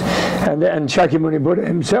peace, and Shakyamuni Buddha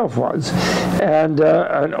himself was, and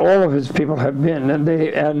all of his people have been,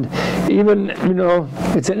 and even, you know,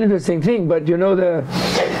 it's an interesting thing, but you know, the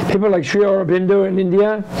people like Sri Aurobindo in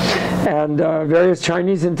India and various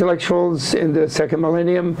Chinese intellectuals in the second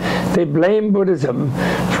millennium, they blame Buddhism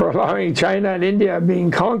for allowing China and India being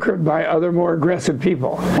conquered by other more aggressive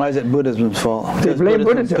people. Why is it Buddhism's fault? They blame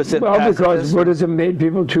Buddhism. Well, because Buddhism made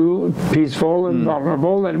people too peaceful and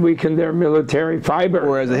vulnerable and weakened their military fiber.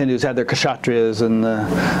 Whereas the Hindus had their kshatriyas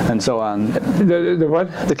and so on. The what?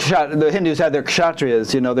 The Hindus had their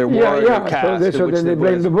kshatriyas, you know, their warrior caste. So then they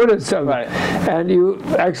blame the Buddhists. Right. And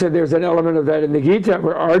actually there's an element of that in the Gita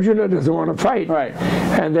where Arjuna doesn't want to fight. Right.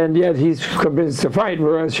 And then yet he's convinced to fight,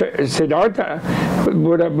 whereas Siddhartha,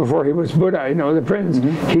 Buddha before he was Buddha, you know, the prince,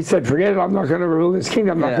 he said, forget it, I'm not going to rule this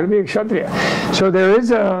kingdom, I'm not going to be a Kshatriya. So there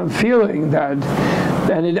is a feeling that,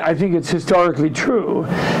 and I think it's historically true,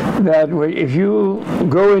 that if you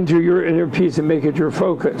go into your inner peace and make it your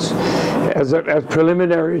focus, as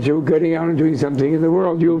preliminary to getting out and doing something in the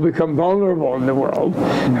world, you'll become vulnerable in the world.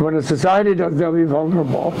 And when a society does, they'll be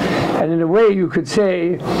vulnerable. And in a way, you could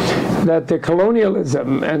say that the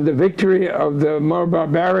colonialism and the victory of the more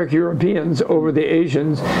barbaric Europeans over the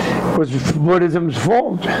Asians was Buddhism's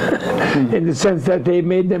fault, in the sense that they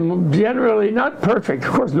made them generally not perfect.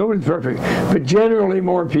 Of course, nobody's perfect, but generally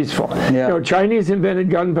more peaceful. You know, Chinese invented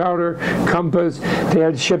gunpowder, compass. They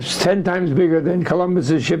had ships 10 times bigger than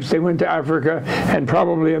Columbus's ships. They went to Africa and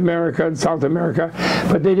probably America and South America,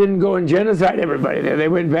 but they didn't go and genocide everybody there. They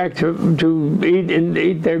went back to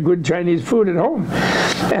eat their good Chinese food at home.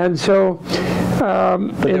 And so,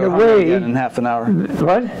 in a way, again in half an hour.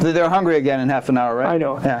 What? They're hungry again in half an hour, right? I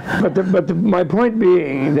know. Yeah. But my point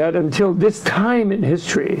being that until this time in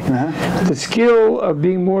history, the skill of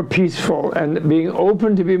being more peaceful and being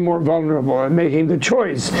open to be more vulnerable and making the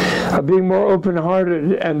choice of being more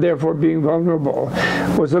open-hearted and therefore being vulnerable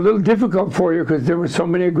was a little difficult for you because there were so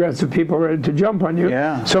many aggressive people ready to jump on you,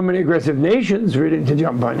 so many aggressive nations ready to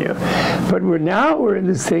jump on you. But we're in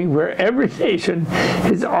this thing where every nation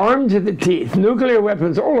is armed to the teeth, nuclear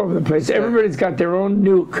weapons all over the place. Everybody's got their own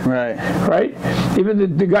nuke. Right? Even the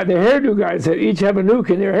hairdo guys each have a nuke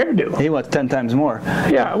in their hairdo. He wants 10 times more.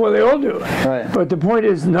 Yeah, well, they all do. Right. But the point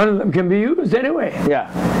is, none of them can be used anyway.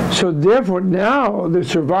 So therefore, now the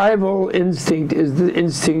survival instinct is the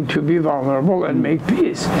instinct to be vulnerable and make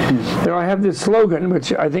peace. Now, I have this slogan,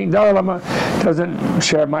 which I think Dalai Lama doesn't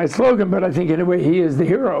share my slogan, but I think in a way he is the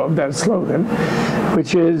hero of that slogan,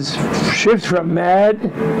 which is shift from mad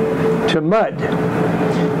to mud.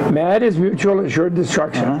 Mad is mutual assured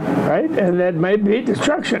destruction, right? And that might be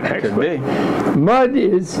destruction, actually. Could be. Mud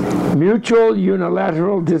is mutual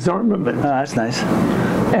unilateral disarmament. Oh, that's nice.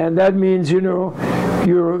 And that means, you know,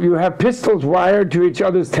 you have pistols wired to each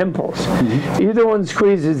other's temples. Either one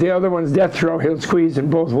squeezes, the other one's death throw, he'll squeeze and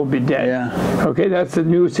both will be dead. Okay, that's the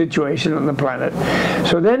new situation on the planet.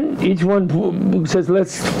 So then each one says,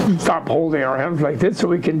 let's stop holding our hands like this so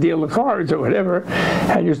we can deal the cards or whatever.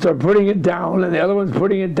 And you start putting it down and the other one's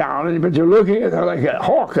putting it down, but you're looking at it like a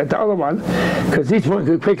hawk at the other one because each one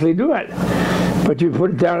could quickly do it. But you put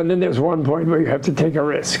it down, and then there's one point where you have to take a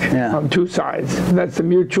risk on two sides. That's the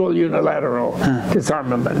mutual unilateral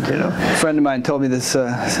disarmament, you know. A friend of mine told me this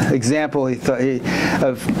example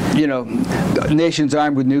of, you know, nations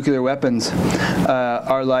armed with nuclear weapons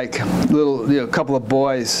are like little, you know, couple of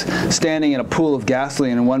boys standing in a pool of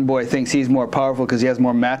gasoline, and one boy thinks he's more powerful because he has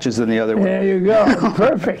more matches than the other one. There you go.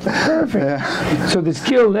 Perfect. So the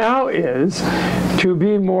skill now is to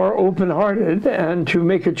be more open-hearted and to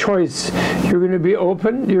make a choice. You're going going to be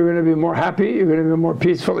open, you're going to be more happy, you're going to be more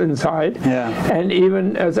peaceful inside. Yeah. And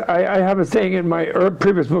even as I have a saying in my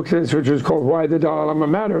previous book, which was called Why the Dalai Lama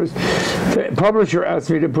Matters, the publisher asked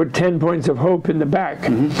me to put 10 points of hope in the back.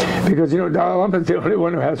 Because, you know, Dalai Lama is the only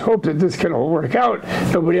one who has hope that this can all work out.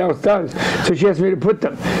 Nobody else does. So she asked me to put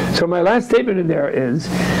them. So my last statement in there is,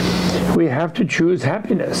 we have to choose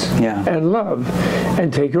happiness and love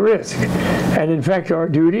and take a risk. And in fact, our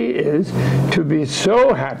duty is to be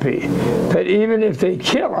so happy that even if they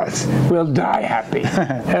kill us, we'll die happy.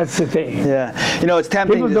 That's the thing. Yeah. You know, it's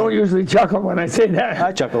tempting. People don't usually chuckle when I say that.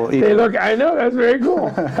 I chuckle. They look, I know, that's very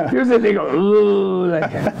cool. Usually they go, ooh,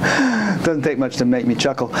 like that. Doesn't take much to make me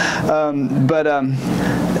chuckle. What was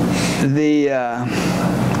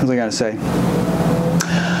I going to say?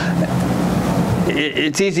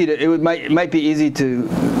 It's easy to. It might be easy to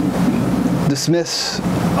dismiss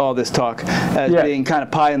all this talk as being kind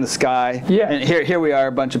of pie in the sky. And here we are,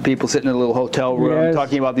 a bunch of people sitting in a little hotel room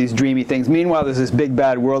talking about these dreamy things. Meanwhile, there's this big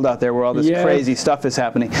bad world out there where all this crazy stuff is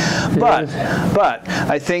happening. But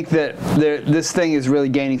I think that this thing is really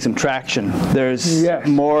gaining some traction. There's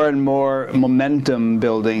more and more momentum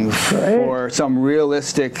building for some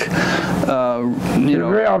realistic,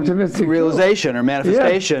 very optimistic realization or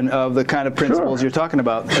manifestation of the kind of principles you're talking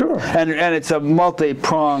about. And it's a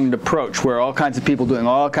multi-pronged approach where all kinds of people doing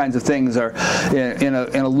all kinds of things are in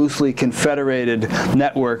a loosely confederated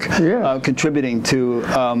network contributing to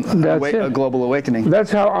a global awakening.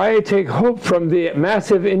 That's how I take hope from the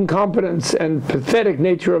massive incompetence and pathetic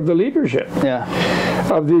nature of the leadership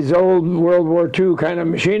of these old World War II kind of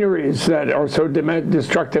machineries that are so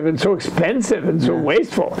destructive and so expensive and so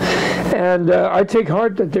wasteful. And I take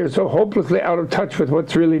heart that they're so hopelessly out of touch with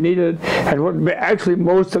what's really needed and what actually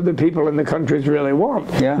most of the people in the countries really want.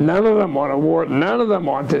 None of them want a war. None of them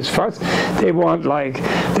want this fuss. They want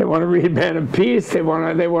to read Man of Peace. They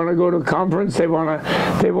want to go to a conference. They want to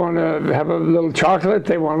have a little chocolate.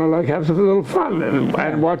 They want to have some little fun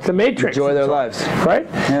and watch The Matrix. Enjoy their lives. Right?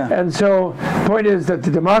 And so the point is that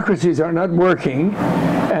the democracies are not working.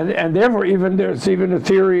 And therefore, there's even a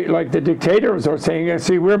theory like the dictators are saying,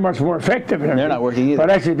 see, we're much more effective. And they're not working either. But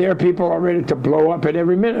actually, their people are ready to blow up at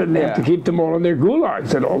every minute, and they have to keep them all in their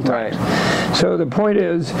gulags at all times. So the point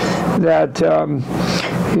is that,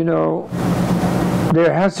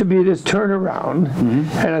 there has to be this turnaround,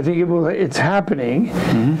 and I think it's happening,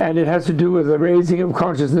 and it has to do with the raising of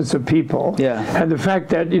consciousness of people, and the fact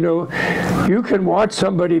that, you can watch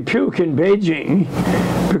somebody puke in Beijing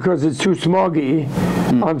because it's too smoggy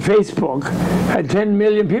on Facebook, and 10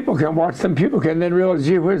 million people can watch them puke and then realize,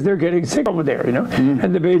 gee whiz, they're getting sick over there,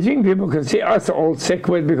 And the Beijing people can see us all sick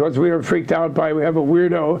with because we are freaked out by, we have a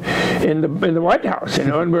weirdo in the White House,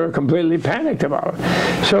 and we're completely panicked about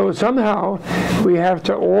it. So somehow we have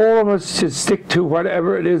to, all of us, to stick to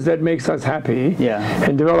whatever it is that makes us happy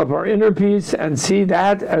and develop our inner peace and see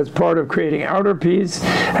that as part of creating outer peace,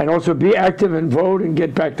 and also be active and vote and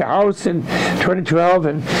get back to House in 2012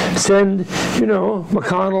 and send,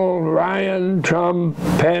 McConnell, Ryan, Trump,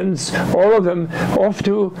 Pence, all of them off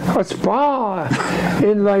to a spa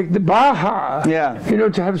in the Baja, to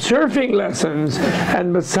have surfing lessons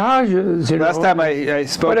and massages. Last time I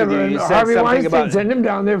spoke to you, you said Harvey something Weinstein about send him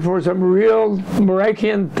down there for some real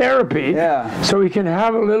Moroccan therapy, so he can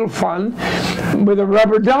have a little fun with a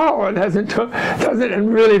rubber doll and doesn't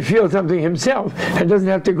and really feel something himself and doesn't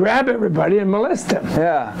have to grab everybody and molest them.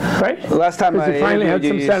 Right? Last time I finally had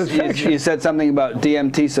some satisfaction. You said something about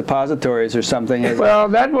DMT suppositories or something. Well,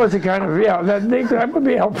 that was a kind of, that would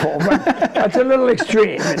be helpful, but that's a little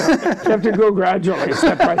extreme. You have to go gradually,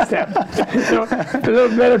 step by step. It's a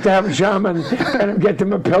little better to have a shaman and get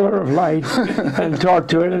them a pillar of light and talk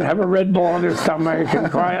to it and have a Red Bull on their stomach and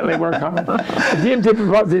quietly work on it. The DMT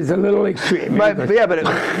suppository is a little extreme. But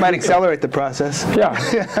it might accelerate the process.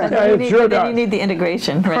 You need the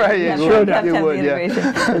integration, right? You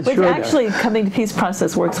integration. Which actually, coming to peace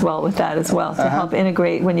process works well with that as well, to help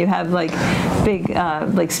integrate when you have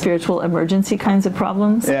big spiritual emergency kinds of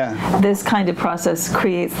problems. This kind of process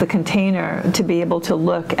creates the container to be able to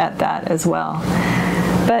look at that as well.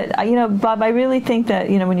 But Bob, I really think that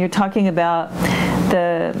when you're talking about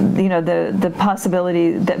the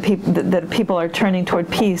possibility that people are turning toward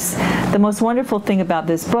peace, the most wonderful thing about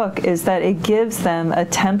this book is that it gives them a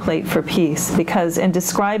template for peace, because in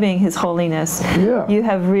describing His Holiness, you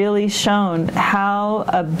have really shown how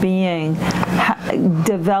a being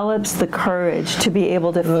develops the courage to be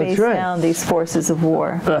able to face down these forces of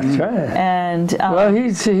war. That's right. And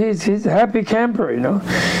he's a happy camper,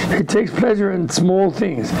 He takes pleasure in small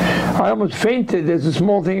things. I almost fainted. There's a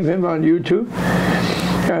small thing of him on YouTube.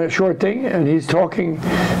 a short thing, and he's talking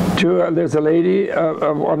to, there's a lady,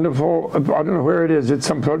 a wonderful, I don't know where it is, it's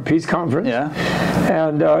some sort of peace conference. Yeah.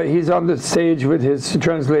 And he's on the stage with his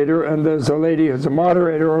translator, and there's a lady who's a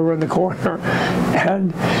moderator over in the corner.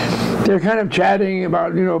 And they're kind of chatting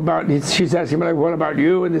about, you know, she's asking me, like, what about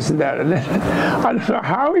you, and this and that. And then, I don't know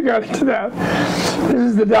how we got into that. This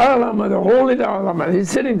is the Dalai Lama, the holy Dalai Lama. And he's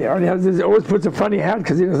sitting there, and he always puts a funny hat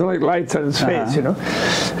because he doesn't like lights on his face, you know.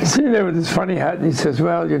 He's sitting there with this funny hat, and he says,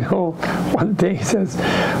 well, you know, one thing, he says,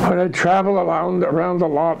 when I travel around a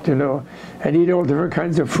lot, you know, and eat all different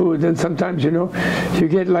kinds of food, then sometimes, you know, you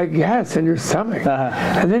get like gas in your stomach.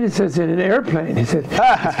 And then he says, in an airplane, he said,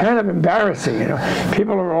 it's kind of embarrassing, you know.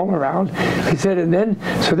 People are all around. He said, and then,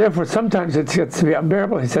 so therefore sometimes it gets to be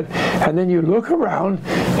unbearable. He said, and then you look around,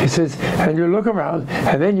 he says, and you look around,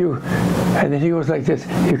 and then he goes like this,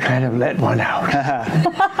 you kind of let one out.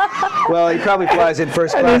 Well, he probably flies in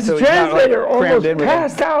first And class, his so he's not like translator crammed almost in with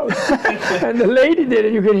passed out. And the lady did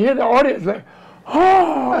it. You could hear the audience like,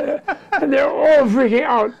 oh, and they're all freaking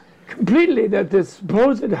out completely that this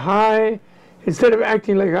supposed high, instead of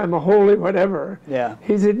acting like I'm a holy whatever,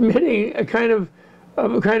 he's admitting a kind of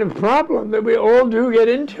problem that we all do get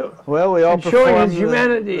into. Well, we all and showing perform his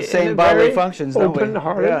humanity the same in a bodily very functions, don't we?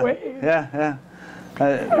 open-hearted way. Yeah.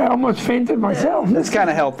 I almost fainted myself. It's kind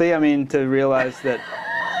of healthy, I mean, to realize that,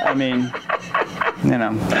 I mean, you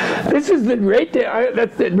know. This is the great thing,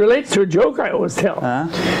 that relates to a joke I always tell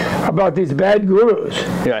about these bad gurus,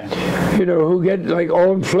 you know, who get like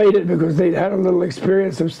all inflated because they had a little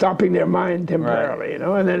experience of stopping their mind temporarily, you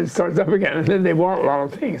know, and then it starts up again, and then they want a lot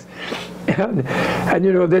of things. And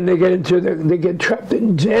you know, then they get trapped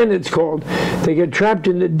in Zen, it's called. They get trapped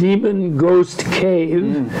in the demon ghost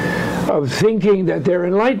cave of thinking that they're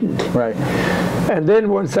enlightened. Right. And then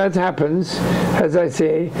once that happens, as I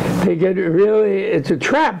say, they get really, it's a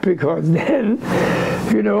trap, because then,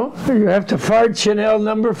 you know, you have to fart Chanel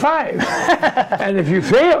number 5. And if you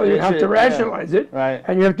fail, you have to rationalize it. Right.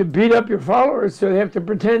 And you have to beat up your followers, so they have to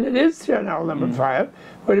pretend it is Chanel number 5.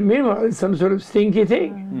 But meanwhile, it's some sort of stinky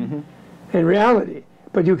thing in reality.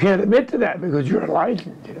 But you can't admit to that because you're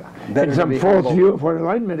enlightened. You know? And some false view of what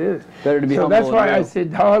enlightenment is. Better to be humble. So that's why I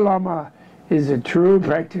said Dalai Lama is a true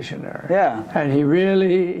practitioner. Yeah. And he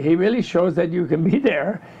really shows that you can be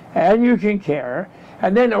there and you can care.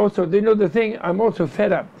 And then also, you know, the thing, I'm also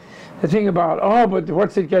fed up. The thing about, oh, but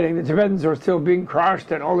what's it getting? The Tibetans are still being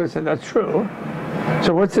crushed and all this, and that's true.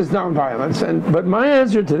 So what's this nonviolence? But my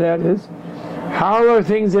answer to that is, how are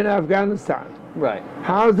things in Afghanistan? Right.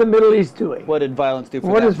 How's the Middle East doing? What did violence do for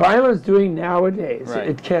What them? is violence doing nowadays? Right.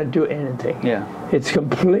 It can't do anything. Yeah. It's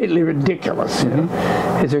completely ridiculous. You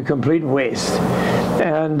know? It's a complete waste.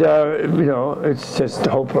 And, you know, it's just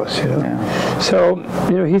hopeless, you know. Yeah. So,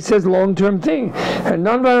 you know, he says long-term thing. And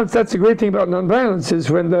nonviolence, that's the great thing about nonviolence, is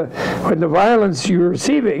when the violence you're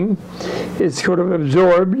receiving is sort of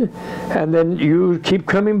absorbed, and then you keep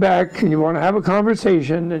coming back, and you want to have a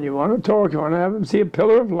conversation, and you want to talk, you want to have them see a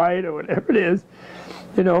pillar of light, or whatever it is,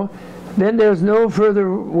 you know, then there's no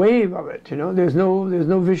further wave of it, you know. There's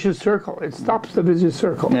no vicious circle. It stops the vicious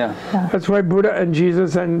circle. Yeah. That's why Buddha and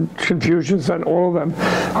Jesus and Confucius and all of them,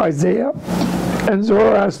 Isaiah and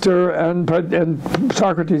Zoroaster and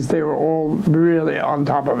Socrates, they were all really on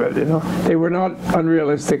top of it, you know. They were not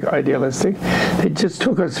unrealistic, idealistic. They just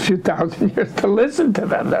took us a few thousand years to listen to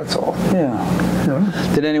them, that's all. Yeah. You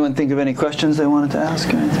know? Did anyone think of any questions they wanted to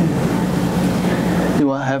ask or anything? Do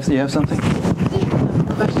you have something?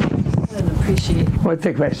 Appreciate. What's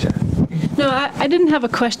the question? No, I didn't have a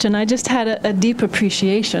question. I just had a deep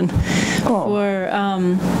appreciation for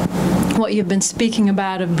what you've been speaking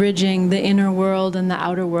about of bridging the inner world and the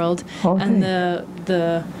outer world, and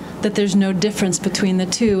that there's no difference between the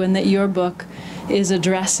two, and that your book is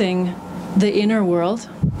addressing the inner world,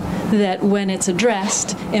 that when it's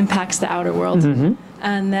addressed impacts the outer world,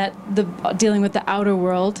 and that dealing with the outer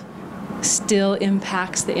world still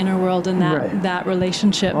impacts the inner world, and that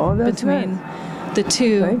relationship between the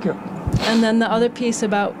two. Thank you. And then the other piece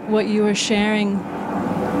about what you were sharing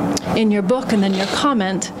in your book, and then your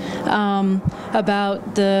comment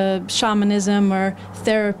about the shamanism or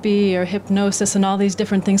therapy or hypnosis and all these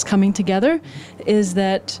different things coming together, is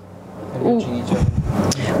that,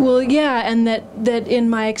 well, yeah, and that in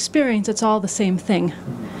my experience it's all the same thing.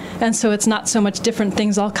 And so it's not so much different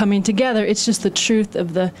things all coming together, it's just the truth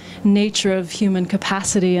of the nature of human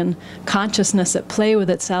capacity and consciousness at play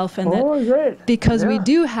with itself. And that because we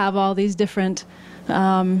do have all these different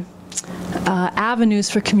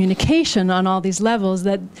avenues for communication on all these levels,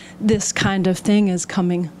 that this kind of thing is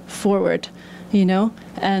coming forward, you know?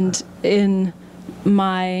 And in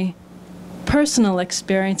my personal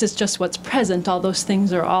experience. It's just what's present. All those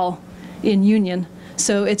things are all in union.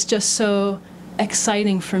 So it's just so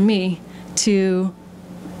exciting for me to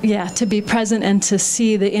be present and to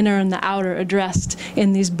see the inner and the outer addressed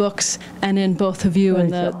in these books and in both of you,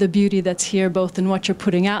 and the beauty that's here, both in what you're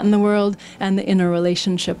putting out in the world and the inner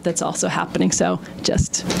relationship that's also happening. So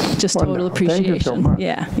just total appreciation. Thank you so much.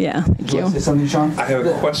 Yeah, thank you. Say something, Sean? I have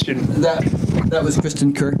a question. That was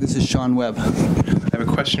Kristen Kirk. This is Sean Webb. I have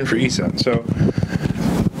a question for Isa. So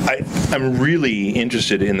I'm really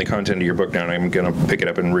interested in the content of your book now, and I'm going to pick it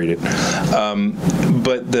up and read it.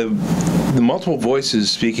 But the multiple voices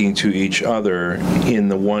speaking to each other in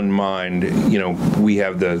the one mind, we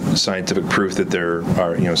have the scientific proof that there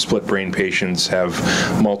are, split brain patients have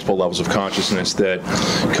multiple levels of consciousness that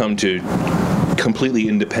come to completely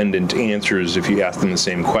independent answers if you ask them the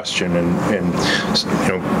same question,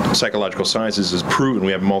 and psychological sciences has proven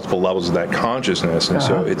we have multiple levels of that consciousness, and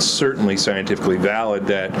so it's certainly scientifically valid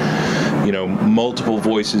that multiple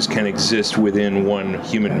voices can exist within one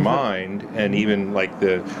human mind. And even like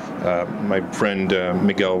my friend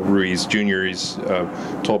Miguel Ruiz Jr. He's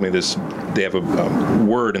told me this. They have a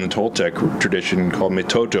word in the Toltec tradition called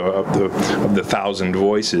mitoto, of the 1,000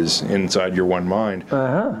 voices inside your one mind.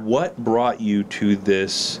 What brought you to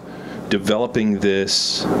this, developing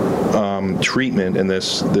this treatment and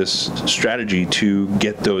this strategy to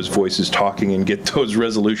get those voices talking and get those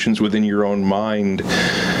resolutions within your own mind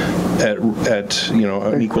at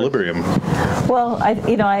an equilibrium? Well,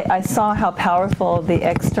 I saw how powerful the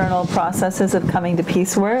external processes of coming to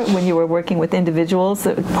peace were when you were working with individuals,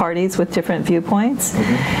 parties with different viewpoints.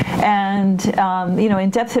 And, in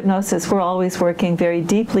depth hypnosis, we're always working very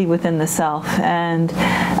deeply within the self. And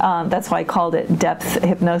that's why I called it depth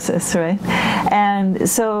hypnosis, right? And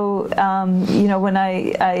so, when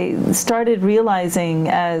I started realizing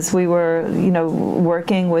as we were,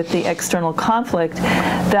 working with the external conflict,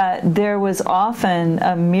 that there was often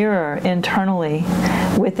a mirror internally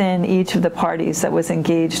within each of the parties that was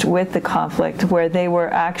engaged with the conflict, where they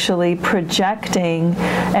were actually projecting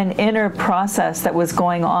an inner process that was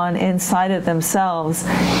going on inside of themselves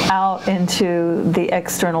out into the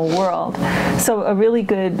external world. So a really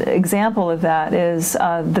good example of that is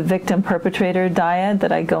the victim-perpetrator dyad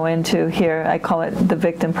that I go into here. I call it the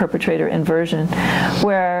victim-perpetrator inversion,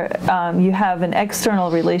 where you have an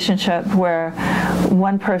external relationship where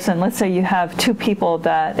one person, let's say you have two people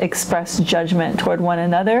that express judgment toward one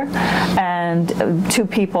another, and two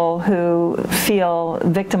people who feel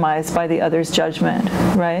victimized by the other's judgment,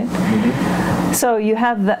 right? So you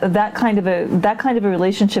have that kind of a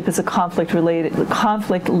relationship is a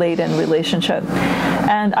conflict-laden relationship.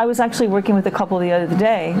 And I was actually working with a couple the other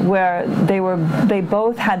day where they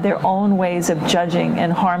both had their own ways of judging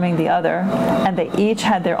and harming the other, and they each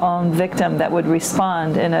had their own victim that would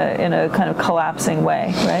respond in a kind of collapsing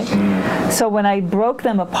way, right? So when I broke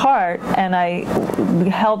them apart and I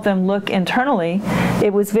helped them look internally,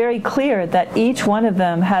 it was very clear that each one of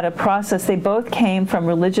them had a process. They both came from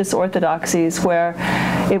religious orthodoxies where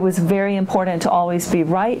it was very important to always be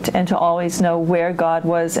right and to always know where God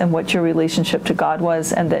was and what your relationship to God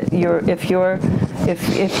was, and that if you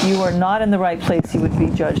are not in the right place, you would be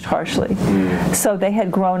judged harshly. So they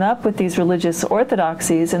had grown up with these religious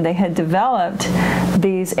orthodoxies, and they had developed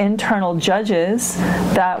these internal judges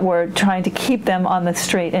that were trying to keep them on the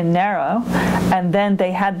straight and narrow, and then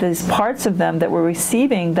they had these parts of them that were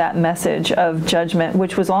receiving that message of judgment,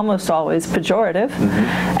 which was almost always pejorative,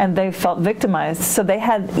 and they felt victimized. So they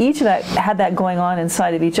had each of that had that going on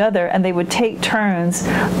inside of each other, and they would take turns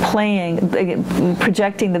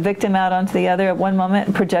projecting the victim out onto the other at one moment,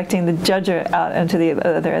 and projecting the judger out into the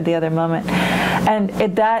other at the other moment. And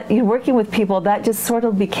working with people, that just sort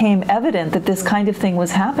of became evident that this kind of thing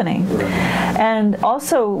was happening. And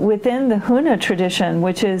also within the Huna tradition,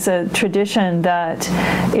 which is a tradition that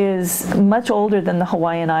is much older than the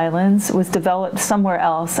Hawaiian Islands, was developed somewhere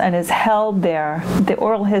else and is held there. The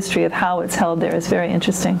oral history of how it's held there is very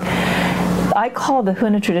interesting. I call the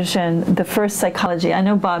Huna tradition the first psychology. I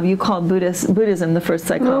know, Bob, you call Buddhism the first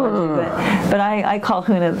psychology, but I call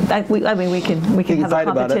Huna. We can have a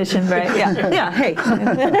competition, right? Yeah. Hey.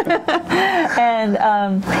 And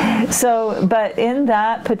but in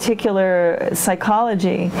that particular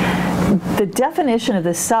psychology, the definition of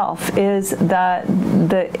the self is that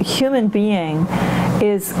the human being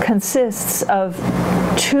consists of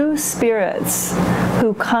two spirits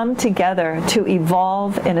who come together to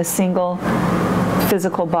evolve in a single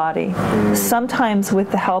physical body, sometimes with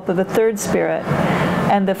the help of a third spirit.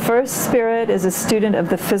 And the first spirit is a student of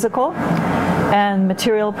the physical, and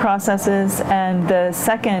material processes, and the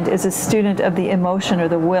second is a student of the emotion or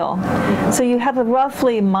the will. So you have a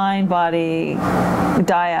roughly mind-body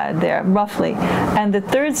dyad there, roughly. And the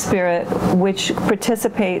third spirit, which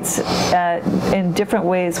participates in different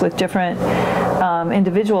ways with different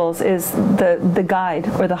individuals, is the guide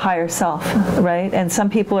or the higher self, right? And some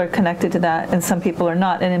people are connected to that and some people are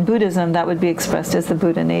not. And in Buddhism, that would be expressed as the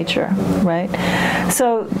Buddha nature, right?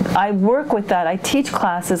 So I work with that. I teach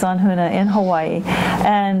classes on Huna in Hawaii,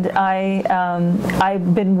 and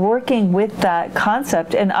I've been working with that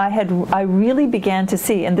concept, and I really began to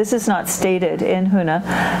see, and this is not stated in Huna,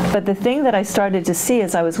 but the thing that I started to see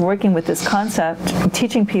as I was working with this concept,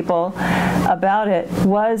 teaching people about it,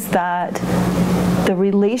 was that the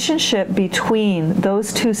relationship between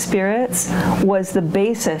those two spirits was the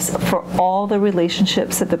basis for all the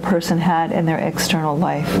relationships that the person had in their external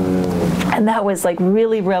life. And that was like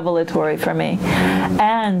really revelatory for me.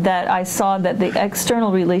 And that I saw that the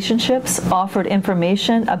external relationships offered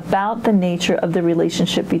information about the nature of the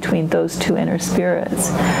relationship between those two inner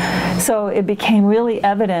spirits. So it became really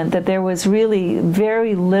evident that there was really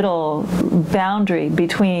very little boundary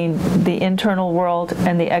between the internal world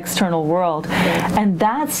and the external world. And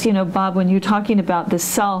that's, you know, Bob, when you're talking about the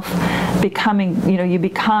self becoming, you know, you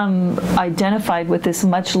become identified with this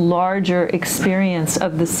much larger experience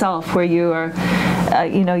of the self, where you are,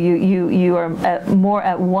 you know, you are more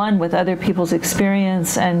at one with other people's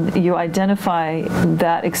experience, and you identify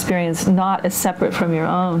that experience not as separate from your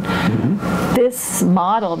own. Mm-hmm. This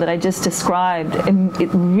model that I just described, it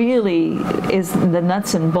really is the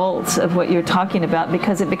nuts and bolts of what you're talking about,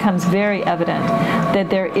 because it becomes very evident that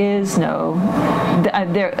there is no,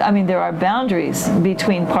 there are boundaries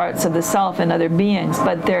between parts of the self and other beings,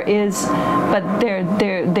 but they're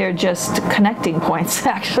just connecting points,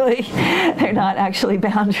 actually. They're not actually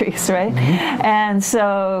boundaries, right? Mm-hmm. And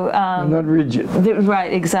so not rigid.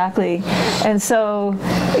 Right, exactly. And so,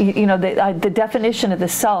 you know, the definition of the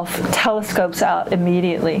self telescopes out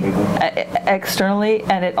immediately externally,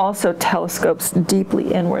 and it also telescopes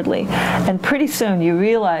deeply inwardly. And pretty soon you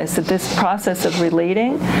realize that this process of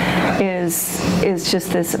relating is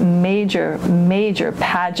just this major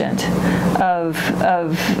pageant of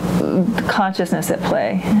consciousness at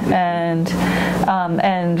play. And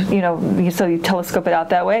you know, so you telescope it out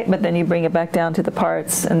that way, but then you bring it back down to the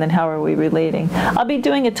parts, and then how are we relating? I'll be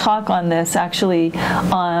doing a talk on this actually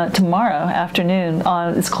tomorrow afternoon.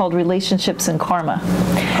 It's called Relationships and Karma.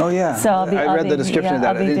 Oh yeah. So I read the description of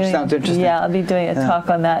that. It sounds interesting. Yeah, I'll be doing a talk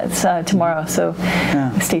on that tomorrow. So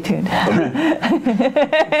stay tuned.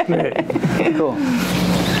 Cool.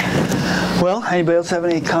 Well, anybody else have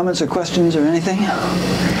any comments or questions or anything?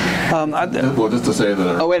 Well, just to say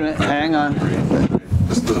that. Oh, wait a minute. Hang on.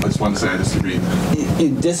 I just want to say I disagree.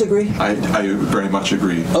 You disagree? I very much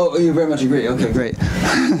agree. Oh, you very much agree. Okay, great.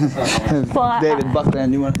 David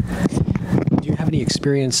Buckland, you want? Do you have any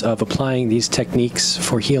experience of applying these techniques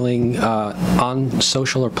for healing on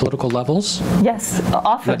social or political levels? Yes,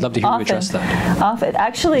 often. I'd love to hear you address that. Often.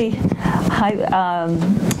 Actually,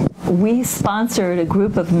 we sponsored a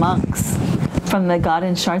group of monks from the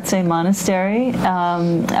Gaden Shartse Monastery in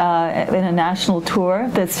a national tour,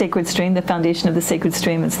 the Sacred Stream, the foundation of the Sacred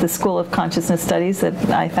Stream. It's the School of Consciousness Studies that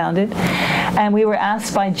I founded. And we were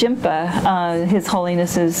asked by Jimpa, His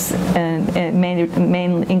Holiness's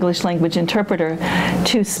main English language interpreter,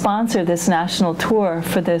 to sponsor this national tour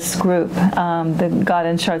for this group, the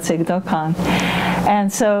Gaden Shartse Dokkan. And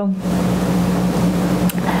so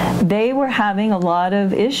they were having a lot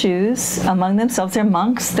of issues among themselves. They're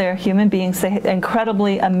monks, they're human beings, they're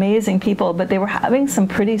incredibly amazing people, but they were having some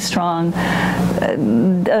pretty strong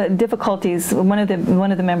difficulties. One of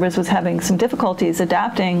the members was having some difficulties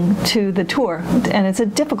adapting to the tour, and it's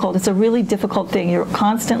a really difficult thing. You're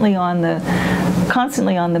constantly on the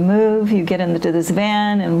move. You get into this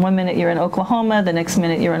van, and one minute you're in Oklahoma, the next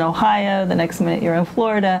minute you're in Ohio, the next minute you're in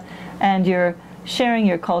Florida, and you're sharing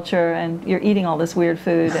your culture, and you're eating all this weird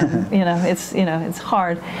food, and it's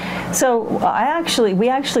hard. So we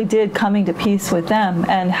actually did coming to peace with them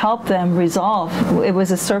and help them resolve. It was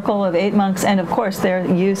a circle of 8 monks, and of course they're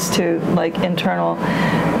used to like internal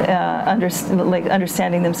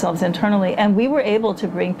understanding themselves internally, and we were able to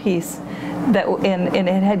bring peace. And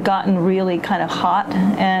it had gotten really kind of hot,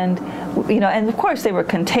 and and of course they were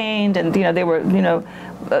contained, and they were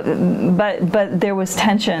but there was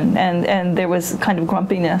tension and there was kind of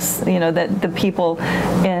grumpiness, that the people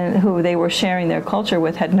who they were sharing their culture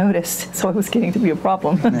with had noticed. So it was getting to be a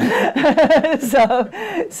problem.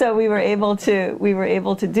 so we were able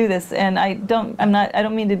to do this. And I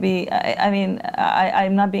don't mean to be.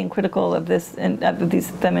 I'm not being critical of this and of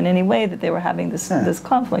them in any way, that they were having this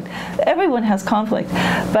conflict. Everyone has conflict,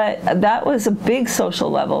 but that was a big social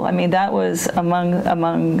level. I mean, that was among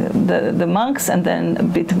the monks, and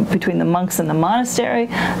then between the monks and the monastery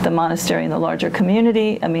and the larger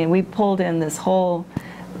community. I mean, we pulled in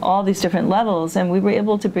all these different levels, and we were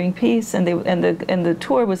able to bring peace, and the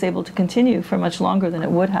tour was able to continue for much longer than it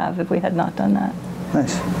would have if we had not done that.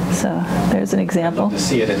 Nice. So there's an example. I'd love to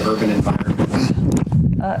see it in urban environments.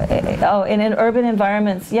 And in urban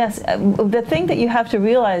environments, yes. The thing that you have to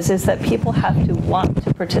realize is that people have to want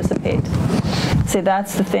to participate. See,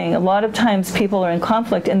 that's the thing. A lot of times people are in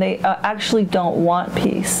conflict and they actually don't want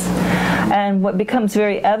peace. And what becomes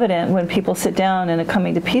very evident when people sit down in a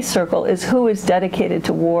coming to peace circle is who is dedicated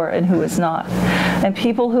to war and who is not. And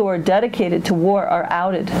people who are dedicated to war are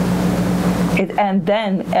outed. And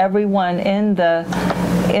then everyone in the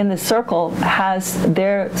circle has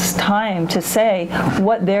their time to say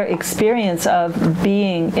what their experience of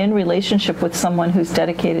being in relationship with someone who's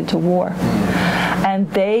dedicated to war. And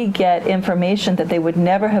they get information that they would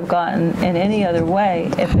never have gotten in any other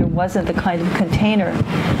way if there wasn't the kind of container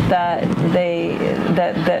that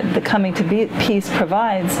the coming to peace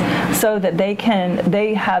provides, so that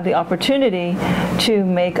they have the opportunity to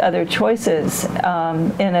make other choices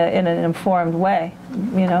in an informed way.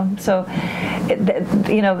 So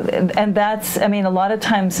and that's, I mean, a lot of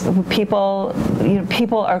times people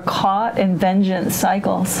are caught in vengeance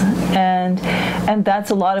cycles, and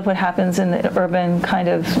that's a lot of what happens in the urban kind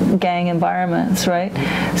of gang environments, right?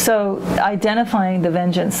 So identifying the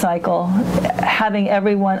vengeance cycle, having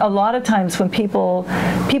everyone, a lot of times when people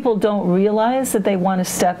don't realize that they want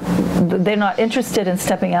to they're not interested in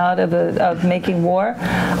stepping out of making war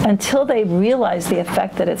until they realize the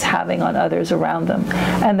effect that it's having on others around them.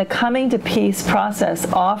 And the coming to peace process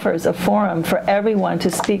offers a forum for everyone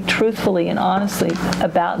to speak truthfully and honestly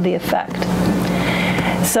about the effect.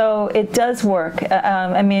 So it does work.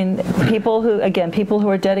 I mean, people who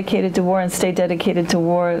are dedicated to war and stay dedicated to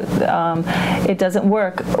war, it doesn't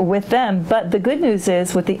work with them. But the good news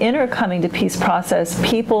is, with the inner coming to peace process,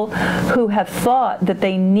 people who have thought that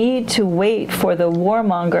they need to wait for the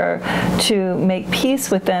warmonger to make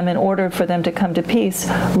peace with them in order for them to come to peace,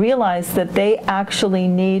 realize that they actually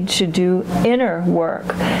need to do inner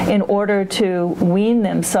work in order to wean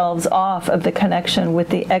themselves off of the connection with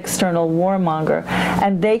the external warmonger.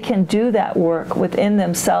 And they can do that work within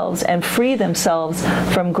themselves and free themselves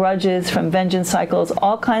from grudges, from vengeance cycles,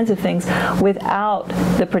 all kinds of things, without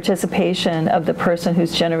the participation of the person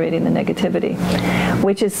who's generating the negativity,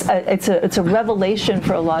 which is it's a revelation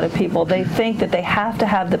for a lot of people. They think that they have to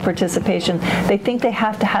have the participation. They think they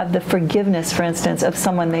have to have the forgiveness, for instance, of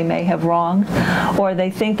someone they may have wronged, or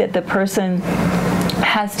they think that the person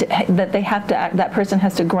that person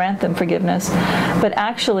has to grant them forgiveness. But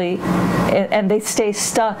actually, and they stay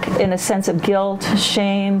stuck in a sense of guilt,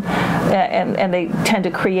 shame, and they tend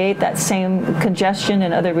to create that same congestion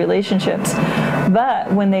in other relationships.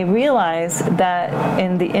 But when they realize that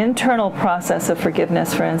in the internal process of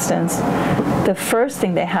forgiveness, for instance, the first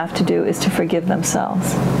thing they have to do is to forgive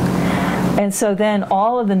themselves. And so then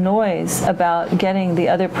all of the noise about getting the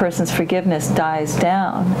other person's forgiveness dies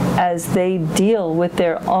down as they deal with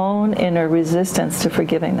their own inner resistance to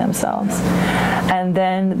forgiving themselves. And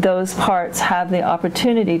then those parts have the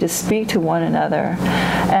opportunity to speak to one another,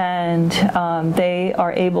 and they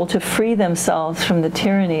are able to free themselves from the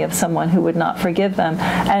tyranny of someone who would not forgive them,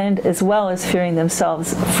 and as well as freeing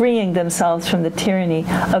themselves from the tyranny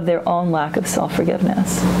of their own lack of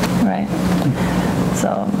self-forgiveness, right?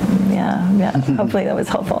 So, yeah, hopefully that was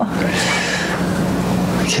helpful.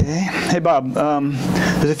 Okay. Hey, Bob,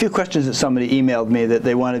 there's a few questions that somebody emailed me that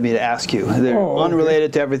they wanted me to ask you. They're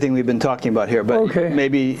unrelated to everything we've been talking about here, but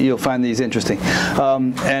maybe you'll find these interesting.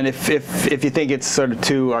 And if you think it's sort of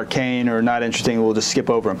too arcane or not interesting, we'll just skip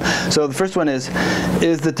over them. So the first one is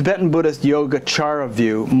the Tibetan Buddhist Yogacara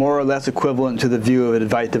view more or less equivalent to the view of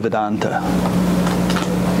Advaita Vedanta?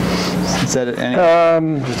 Is that any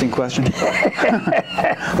interesting question?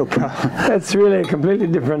 That's really a completely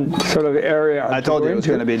different sort of area. I told you it was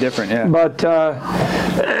going to be different, yeah. But the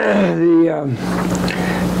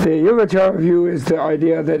Yogacara view is the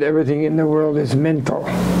idea that everything in the world is mental.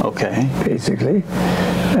 Okay. Basically.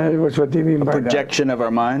 That's what they mean by projection that. Of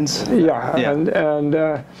our minds? Yeah.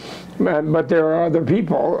 And but there are other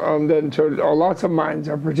people, and then so lots of minds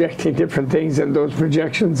are projecting different things, and those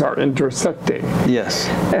projections are intersecting. Yes.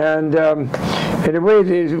 And in a way,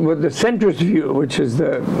 with the centrist view, which is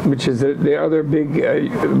the other big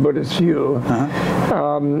Buddhist view,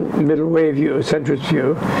 middle way view, centrist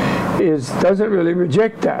view, doesn't really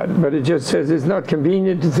reject that, but it just says it's not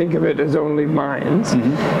convenient to think of it as only minds.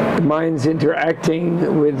 The minds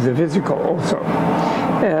interacting with the physical also,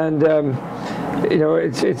 and you know,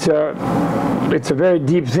 it's a very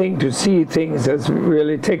deep thing to see things as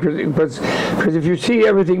really because if you see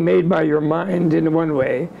everything made by your mind in one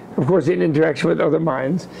way, of course in interaction with other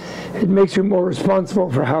minds, it makes you more responsible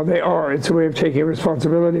for how they are. It's a way of taking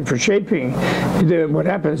responsibility for shaping what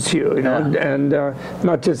happens to you, you know, and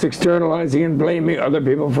not just externalizing and blaming other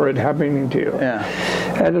people for it happening to you. Yeah.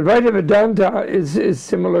 And Advaita Vedanta is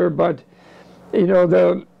similar, but you know,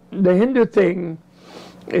 the Hindu thing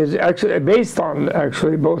is actually based on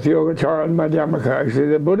both Yogacara and Madhyamaka. Actually,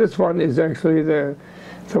 the Buddhist one is actually the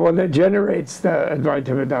one that generates the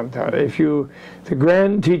Advaita Vedanta. The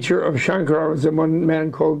grand teacher of Shankara was one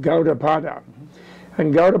man called Gaudapada,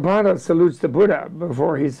 and Gaudapada salutes the Buddha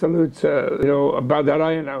before he salutes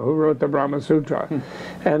Badarayana, who wrote the Brahma Sutra,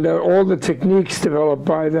 and all the techniques developed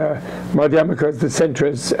by the Madhyamakas, the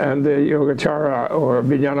centrists, and the Yogacara or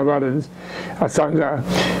Vijnanavadins, Asanga,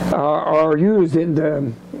 are used in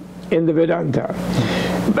the Vedanta.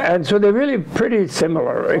 And so they're really pretty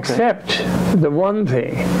similar, except the one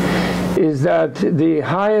thing is that the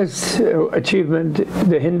highest achievement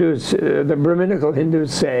the Hindus, the Brahminical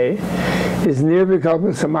Hindus say, is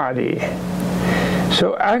Nirvikalpa Samadhi.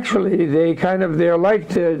 So actually they're like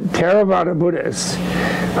the Theravada Buddhists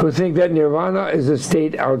who think that nirvana is a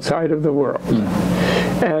state outside of the world.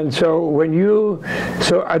 And so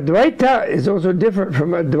so Advaita is also different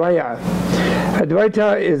from Advaya.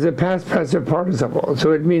 Advaita is a past passive participle,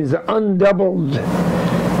 so it means the undoubled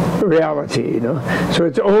reality, you know. So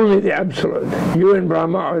it's only the absolute. You and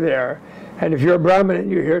Brahma are there. And if you're a Brahmin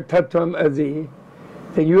and you hear Tattvam Asi,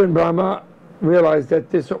 then you and Brahma realize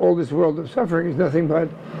that all this world of suffering is nothing but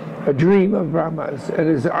a dream of Brahma's, and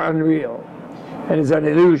is unreal, and is an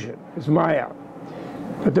illusion, it's Maya.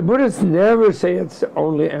 But the Buddhists never say it's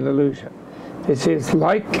only an illusion. They say it's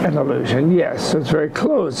like an illusion, yes, so it's very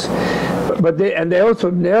close. But they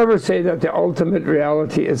also never say that the ultimate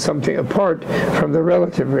reality is something apart from the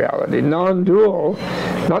relative reality. Non-dual,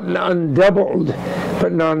 not undoubled,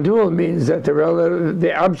 but non-dual means that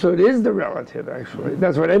the absolute is the relative, actually.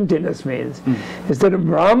 That's what emptiness means. Instead of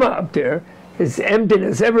Brahma up there, it's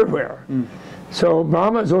emptiness everywhere. So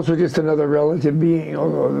Brahma is also just another relative being,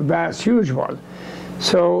 although a vast, huge one.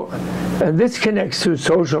 So, and this connects to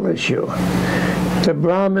social issue. The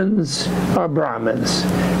Brahmins are Brahmins.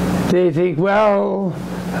 They think, well,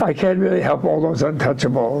 I can't really help all those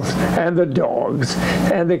untouchables, and the dogs,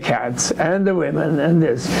 and the cats, and the women, and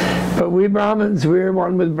this. But we Brahmins, we're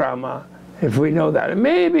one with Brahma, if we know that. And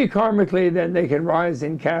maybe karmically, then they can rise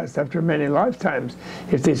in caste after many lifetimes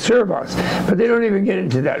if they serve us. But they don't even get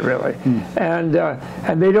into that, really. And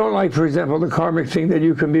they don't like, for example, the karmic thing that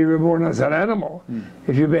you can be reborn as an animal.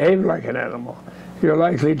 If you behave like an animal, you're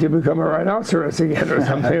likely to become a rhinoceros again or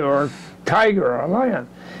something, or a tiger or a lion,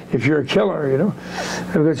 if you're a killer, you know,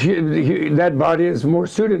 because that body is more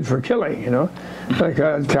suited for killing, you know, like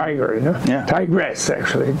a tiger, you know, tigress,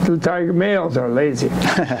 actually. The tiger males are lazy.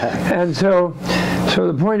 And so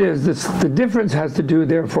the point is, the difference has to do,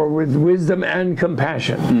 therefore, with wisdom and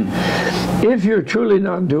compassion. If you're truly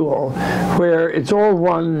non-dual, where it's all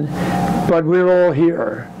one, but we're all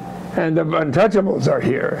here, and the untouchables are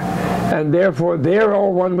here, and therefore they're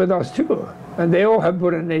all one with us too, and they all have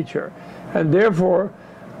Buddha nature, and therefore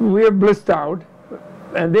we're blissed out,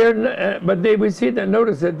 and we see that,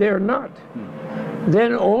 notice that they're not.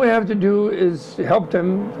 Then all we have to do is help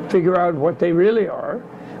them figure out what they really are,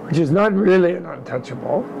 which is not really an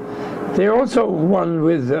untouchable. They're also one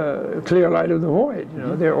with clear light of the void. You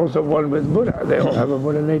know, they're also one with Buddha. They all have a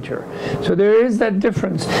Buddha nature. So there is that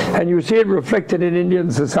difference, and you see it reflected in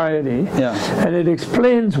Indian society. And it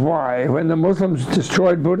explains why, when the Muslims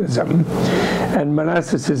destroyed Buddhism and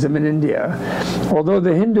monasticism in India, although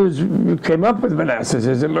the Hindus came up with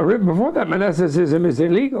monasticism, before that monasticism is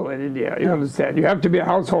illegal in India. You understand? You have to be a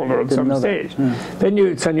householder at some stage. Then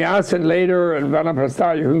you sannyasin later, and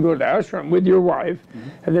vanaprastha, you can go to ashram with your wife,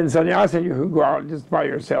 and then sannyasin, you can go out just by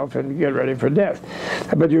yourself and get ready for death.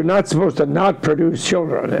 But you're not supposed to not produce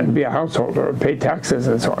children and be a householder and pay taxes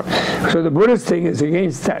and so on. So the Buddhist thing is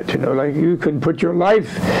against that, you know, like you can put your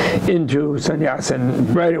life into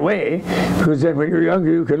sannyasin right away, because because then when you're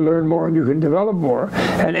younger, you can learn more and you can develop more.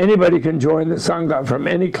 And anybody can join the Sangha from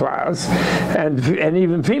any class, and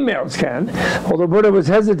even females can. Although Buddha was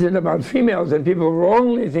hesitant about females, and people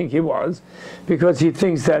wrongly think he was, because he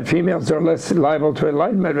thinks that females are less liable to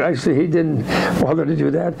enlightenment. But actually, he didn't bother to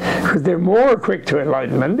do that, because they're more quick to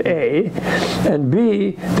enlightenment, A, and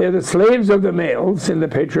B, they're the slaves of the males in the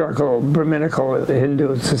patriarchal, Brahminical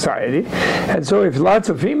Hindu society. And so if lots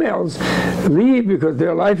of females leave because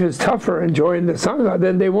their life is tougher and join the Sangha,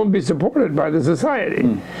 then they won't be supported by the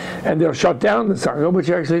society. And they'll shut down the Sangha, which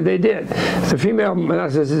actually they did. The female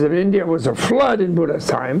monasticism in India was a flood in Buddha's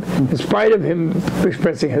time, in spite of him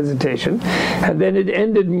expressing hesitation. And then it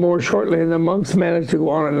ended more shortly, and the monks managed to go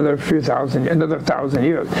on another 1,000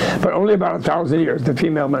 years. But only about 1,000 years the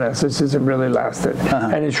female monasticism really lasted.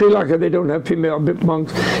 And in Sri Lanka, they don't have female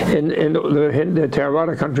monks. In the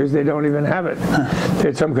Theravada countries, they don't even have it.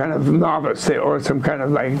 There's some kind of novice, or some kind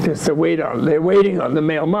of like just they're waiting on the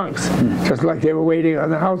male monks, just like they were waiting on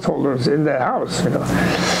the householders in the house, you know.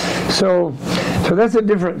 So that's the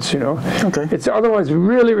difference, you know. Okay. It's otherwise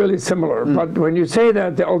really, really similar. But when you say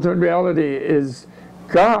that the ultimate reality is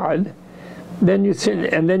God, then you sin,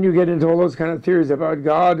 and then you get into all those kind of theories about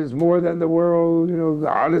God is more than the world, you know,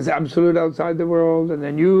 God is absolute outside the world, and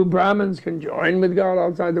then you Brahmins can join with God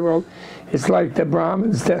outside the world. It's like the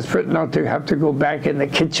Brahmins desperate not to have to go back in the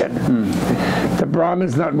kitchen. The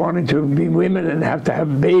Brahmins not wanting to be women and have to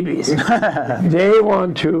have babies. They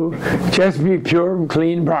want to just be pure,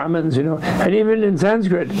 clean Brahmins, you know. And even in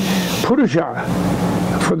Sanskrit, Purusha,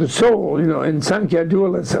 for the soul, you know, in Sankhya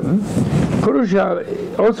dualism,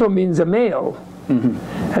 Purusha also means a male.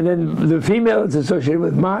 And then the female is associated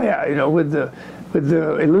with Maya, you know, with the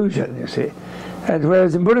illusion, you see. And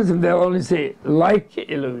whereas in Buddhism, they'll only say like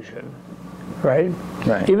illusion. Right?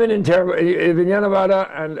 Even in Vijnanavada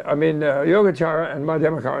and Yogacara and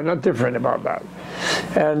Madhyamaka are not different about that.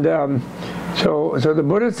 And so the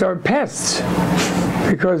Buddhists are pests,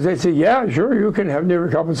 because they say, yeah, sure, you can have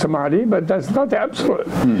Nirvikalpa Samadhi, but that's not the absolute.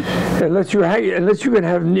 Unless you can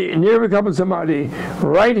have Nirvikalpa Samadhi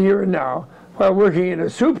right here and now, while working in a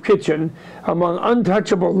soup kitchen among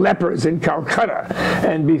untouchable lepers in Calcutta,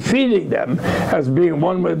 and be feeding them as being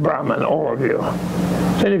one with Brahman, all of you.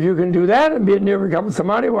 And if you can do that and be in Nirvikalpa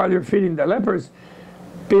Samadhi while you're feeding the lepers,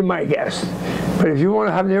 be my guest. But if you want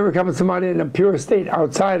to have Nirvikalpa Samadhi in a pure state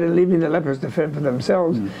outside and leaving the lepers to fend for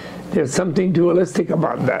themselves, there's something dualistic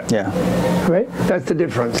about that. Yeah. Right? That's the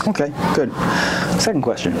difference. Okay, good. Second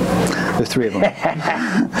question. There's three of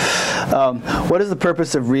them. What is the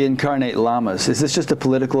purpose of reincarnate lamas? Is this just a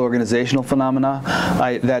political organizational phenomena?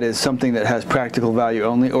 That is something that has practical value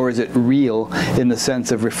only, or is it real in the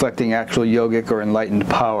sense of reflecting actual yogic or enlightened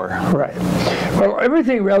power? Right. Well,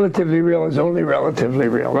 everything relatively real is only relatively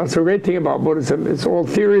real. That's the great thing about Buddhism. It's all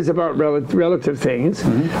theories about relative things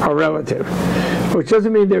are relative, which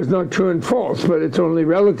doesn't mean there's not true and false, but it's only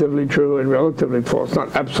relatively true and relatively false,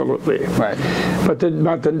 not absolutely. Right. But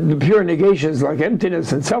the pure negations like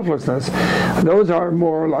emptiness and selflessness, those are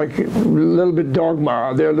more like a little bit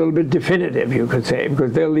dogma. They're a little bit definitive, you could say,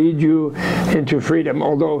 because they'll lead you into freedom,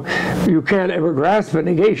 although you can't ever grasp a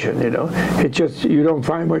negation, you know. It's just you don't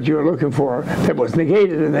find what you're looking for that was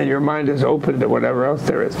negated, and then your mind is open to whatever else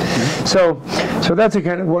there is. So that's a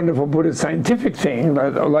kind of wonderful Buddhist scientific thing,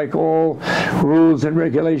 like all rules and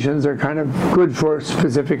regulations are kind of good for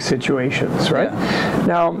specific situations, right? Yeah.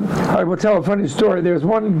 Now, I will tell a funny story. There's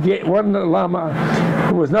one Lama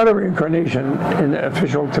who was not a reincarnation, an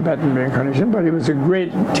official Tibetan reincarnation, but he was a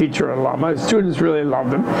great teacher and Lama. His students really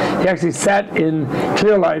loved him. He actually sat in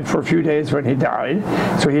clear light for a few days when he died,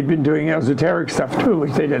 so he'd been doing esoteric stuff too,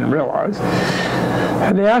 which they didn't realize.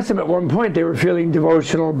 And they asked him at one point, they were feeling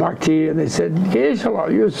devotional bhakti, and they said, Geshe-la,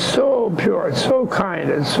 you're so pure, so kind,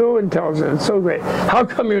 and so intelligent, and so great. How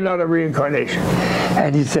come you're not a reincarnation?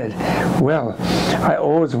 And he said, well, I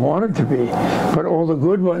always wanted to be, but all the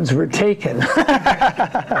good ones were taken.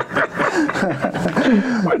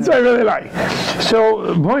 Which I really like.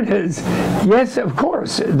 So the point is, yes, of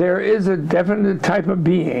course, there is a definite type of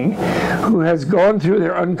being who has gone through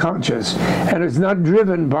their unconscious and is not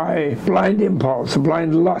driven by blind impulse,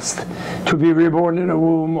 blind lust to be reborn in a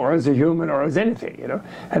womb or as a human or as anything, you know.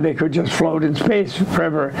 And they could just float in space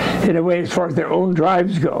forever in a way as far as their own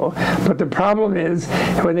drives go. But the problem is,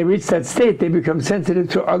 when they reach that state, they become sensitive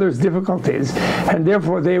to others' difficulties, and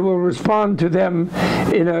therefore they will respond to them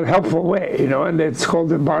in a helpful way, you know, and it's called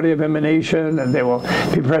the body of emanation, and they will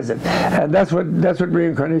be present. And that's what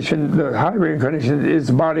reincarnation, the high reincarnation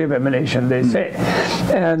is, body of emanation, they say.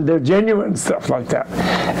 And they're genuine stuff like that.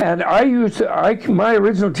 And my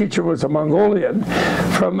original teacher was a monk Mongolian,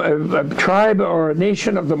 from a tribe or a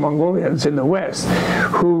nation of the Mongolians in the West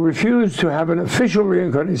who refused to have an official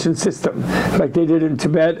reincarnation system like they did in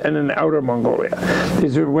Tibet and in Outer Mongolia.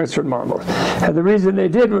 These are Western Mongols. And the reason they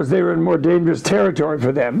did was they were in more dangerous territory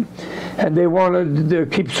for them, and they wanted to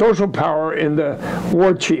keep social power in the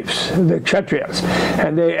war chiefs, the Kshatriyas.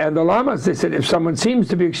 And the Lamas, they said, if someone seems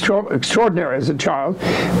to be extraordinary as a child,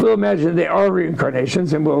 we'll imagine they are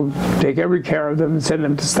reincarnations, and we'll take every care of them and send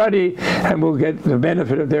them to study, and we'll get the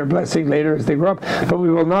benefit of their blessing later as they grow up. But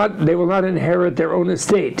they will not inherit their own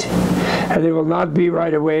estate, and they will not be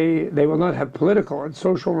right away, they will not have political and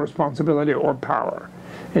social responsibility or power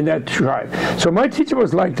in that tribe. So my teacher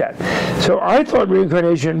was like that. So I thought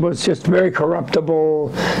reincarnation was just very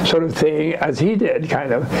corruptible sort of thing, as he did,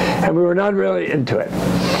 kind of, and we were not really into it.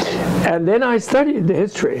 And then I studied the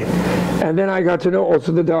history, and then I got to know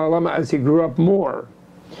also the Dalai Lama as he grew up more.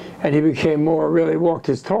 And he became more, really walked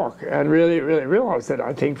his talk, and really realized it,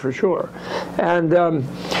 I think, for sure. And then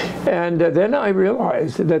I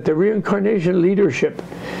realized that the reincarnation leadership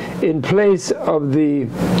in place of the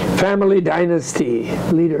family dynasty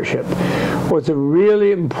leadership was a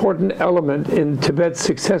really important element in Tibet's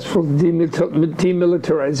successful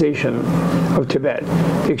demilitarization of Tibet,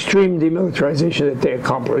 the extreme demilitarization that they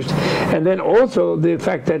accomplished. And then also the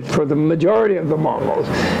fact that for the majority of the Mongols,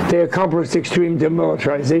 they accomplished extreme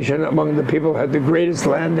demilitarization among the people who had the greatest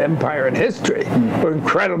land empire in history, were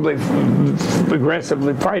incredibly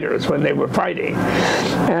aggressively fighters when they were fighting.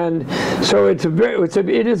 And so it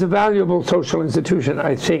is a valuable social institution,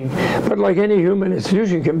 I think, but like any human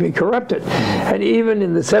institution, can be corrupted. And even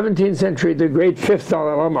in the 17th century, the great fifth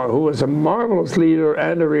Dalai Lama, who was a marvelous leader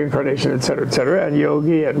and a reincarnation, etc., and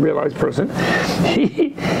yogi and realized person,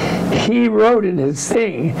 he wrote in his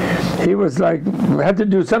thing, he was like, had to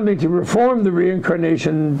do something to reform the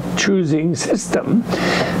reincarnation choosing system,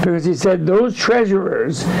 because he said those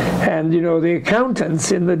treasurers and, the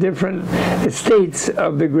accountants in the different estates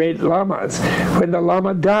of the great lamas, when the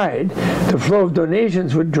lama died, the flow of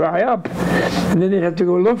donations would dry up, and then they'd have to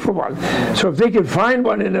go look for one. So if they could find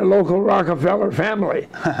one in a local Rockefeller family,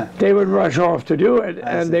 they would rush off to do it,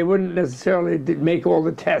 and they wouldn't necessarily make all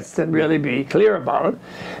the tests and really be clear about it.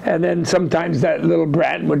 And then sometimes that little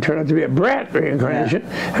brat would turn out to be a brat reincarnation,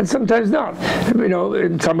 and sometimes not.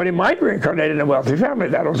 And somebody might reincarnate in a wealthy family.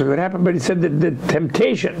 That also could happen. But he said that the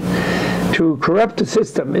temptation to corrupt the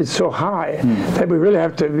system is so high that we really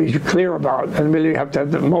have to be clear about, and really have to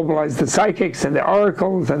mobilize the psychics and the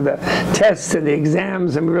oracles and the tests and the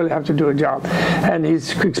exams, and we really have to do a job. And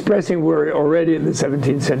he's expressing worry already in the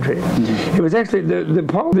 17th century. It was actually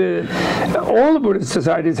all the Buddhist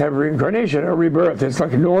societies have reincarnation or rebirth. It's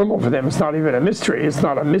like normal for them. It's not even a mystery. It's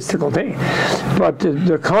not a mystical thing. But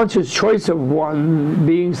the conscious choice of one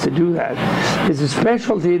beings to do that is a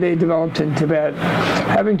specialty they developed in Tibet,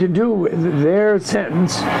 having to do with their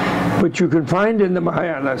sense, which you can find in the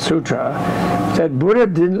Mahayana Sutra, that Buddha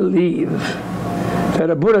didn't leave. That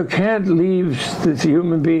a Buddha can't leave the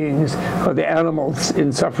human beings or the animals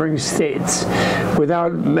in suffering states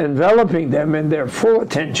without enveloping them in their full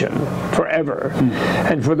attention forever.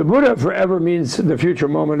 And for the Buddha, forever means the future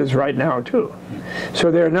moment is right now too.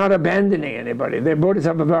 So they're not abandoning anybody. Their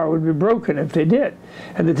bodhisattva vow would be broken if they did.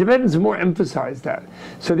 And the Tibetans more emphasize that.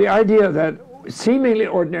 So the idea that seemingly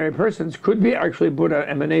ordinary persons could be actually Buddha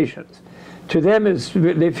emanations. To them,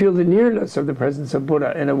 they feel the nearness of the presence of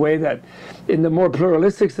Buddha in a way that in the more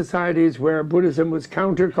pluralistic societies where Buddhism was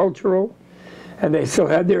countercultural, and they still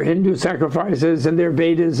had their Hindu sacrifices and their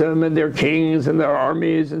Vedism and their kings and their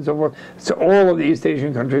armies and so forth. So all of the East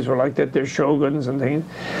Asian countries were like that, their shoguns and things.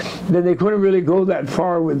 Then they couldn't really go that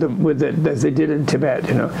far with it as they did in Tibet,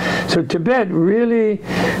 So Tibet really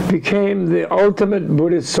became the ultimate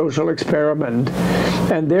Buddhist social experiment,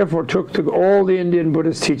 and therefore took to all the Indian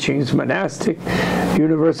Buddhist teachings, monastic,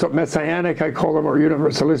 universal, messianic, I call them, or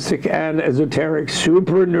universalistic, and esoteric,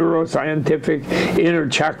 super neuroscientific, inner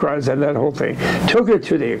chakras, and that whole thing. Took it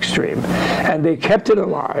to the extreme, and they kept it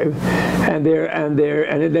alive, and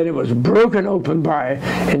then it was broken open by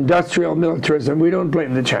industrial militarism. We don't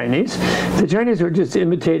blame the Chinese. The Chinese were just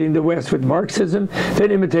imitating the West with Marxism,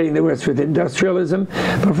 then imitating the West with industrialism.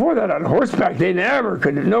 Before that, on horseback,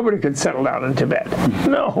 nobody could settle down in Tibet.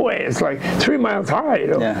 No way. It's like 3 miles high.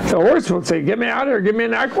 The horse will say, "Get me out of here, give me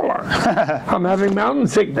an aquelark. I'm having mountain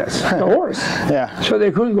sickness." The horse. So they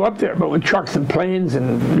couldn't go up there, but with trucks and planes,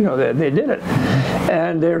 and they did it.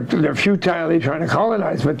 And they're futilely trying to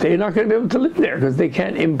colonize, but they're not going to be able to live there because they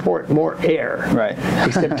can't import more air,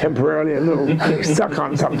 except temporarily a little stuck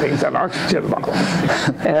on some things, that oxygen level.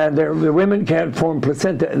 And the women can't form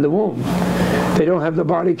placenta in the womb. They don't have the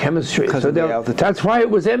body chemistry. So that's why it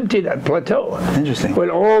was empty, that plateau. Interesting. When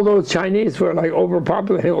all those Chinese were like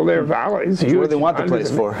overpopulating all their valleys. What do they want the place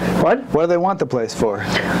for? What? What do they want the place for?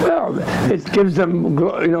 Well, it gives them,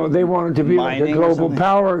 they wanted to be like a global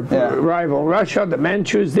power, rival Russia. The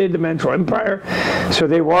Manchus did, the Manchu Empire. So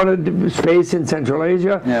they wanted space in Central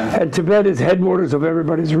Asia. And Tibet is headwaters of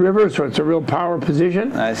everybody's river, so it's a real power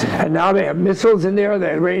position. I see. And now they have missiles in there.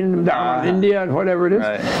 They rain them down on India and whatever it is.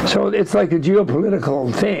 Right. So it's like a geopolitical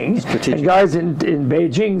thing. Strategic. And guys in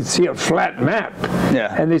Beijing see a flat map.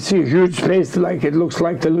 And they see a huge space like it looks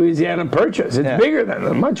like the Louisiana Purchase. It's bigger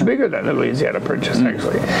than, much bigger than the Louisiana Purchase,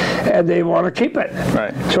 actually. And they want to keep it.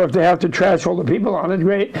 Right. So if they have to trash all the people on it,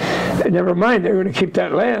 great. Never mind, they're going to keep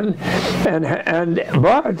that land.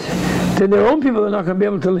 But then their own people are not going to be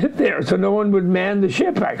able to live there. So no one would man the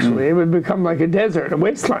ship, actually. It would become like a desert, a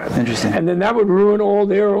wasteland. Interesting. And then that would ruin all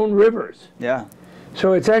their own rivers. Yeah.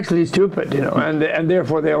 So it's actually stupid, and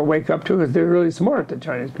therefore they'll wake up to it because they're really smart, the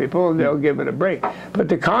Chinese people, and they'll give it a break. But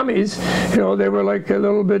the commies, they were like a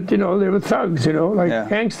little bit, they were thugs, like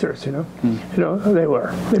gangsters, they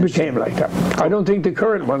became like that. I don't think the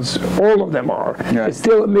current ones, all of them are. It's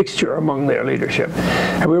still a mixture among their leadership.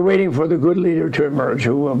 And we're waiting for the good leader to emerge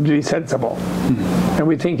who will be sensible. And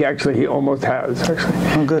we think actually he almost has, actually.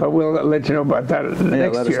 Oh, good. But we'll let you know about that next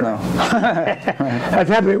year. Let us know. That's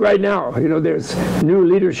happening right now. There's new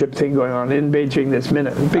leadership thing going on in Beijing this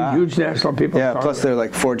minute. Big, huge national people. Plus they're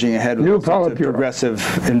like forging ahead with new progressive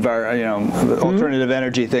alternative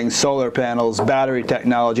energy things, solar panels, battery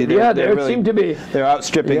technology. They really seem to be. They're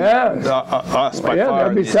outstripping us by far.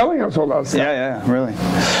 They'll be selling us all that stuff. Yeah, really.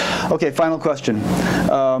 Okay, final question.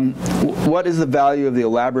 What is the value of the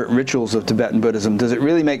elaborate rituals of Tibetan Buddhism? Does it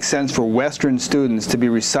really make sense for Western students to be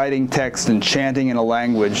reciting text and chanting in a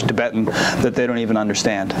language, Tibetan, that they don't even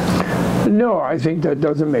understand? No, I think that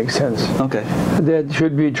doesn't make sense. Okay. That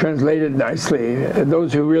should be translated nicely.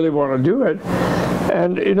 Those who really want to do it.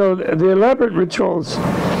 And, the elaborate rituals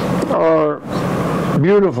are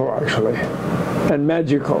beautiful, actually, and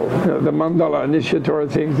magical. The mandala initiatory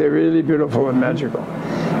things, they're really beautiful and magical.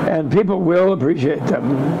 And people will appreciate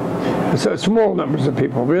them. So small numbers of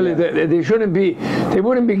people, really. They shouldn't be, they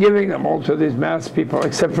wouldn't be giving them all to these mass people,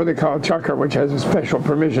 except for the Kalachakra, which has a special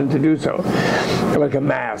permission to do so, like a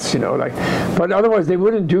mass, but otherwise they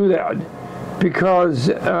wouldn't do that because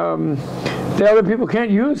the other people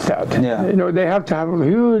can't use that. They have to have a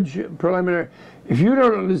huge preliminary. If you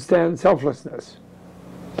don't understand selflessness,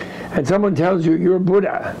 and someone tells you you're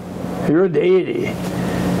Buddha, you're a deity,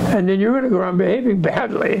 and then you're going to go around behaving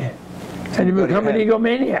badly, and you become an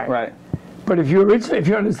egomaniac. Right. But if you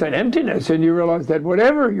understand emptiness and you realize that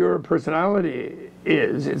whatever your personality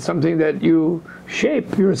is, it's something that you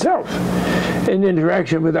shape yourself in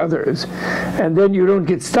interaction with others, and then you don't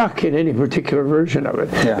get stuck in any particular version of it.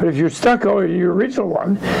 But if you're stuck in your original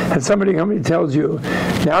one, and somebody tells you,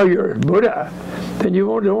 now you're Buddha, then you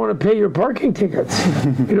don't want to pay your parking tickets.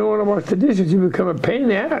 You don't want to wash the dishes. You become a pain in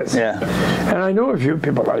the ass. And I know a few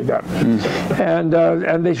people like that.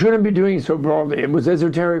 And they shouldn't be doing so broadly. It was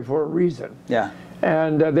esoteric for a reason.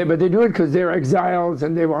 And but they do it because they're exiles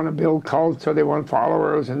and they want to build cults, or they want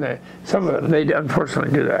followers, and some of them, they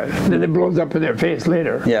unfortunately do that. And then it blows up in their face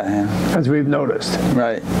later. As we've noticed.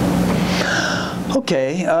 Right.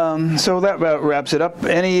 Okay, so that about wraps it up.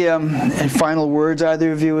 Any final words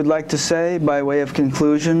either of you would like to say by way of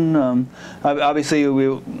conclusion? Obviously,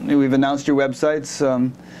 we've announced your websites,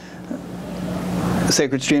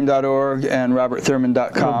 sacredstream.org and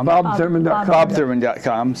robertthurman.com. BobThurman.com.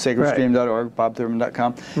 BobThurman.com, sacredstream.org,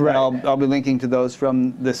 BobThurman.com. And I'll be linking to those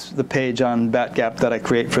from the page on Batgap that I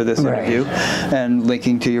create for this interview, and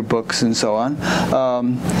linking to your books and so on.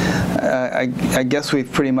 I guess we've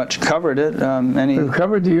pretty much covered it. We've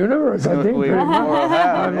covered the universe, I think.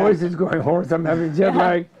 My voice is going hoarse. I'm having jet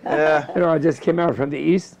lag. I just came out from the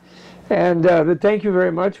East. And but thank you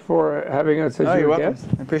very much for having us as your guest.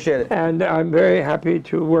 I appreciate it. And I'm very happy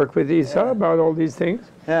to work with Isa about all these things.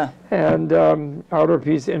 And outer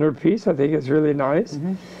peace, inner peace, I think is really nice.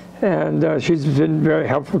 And she's been very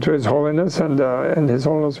helpful to His Holiness and His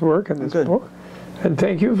Holiness work and this book. And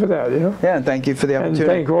thank you for that, and thank you for the opportunity. And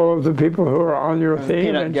thank all of the people who are on your thing.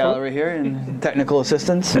 Peanut gallery here and technical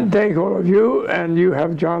assistance. And thank all of you. And you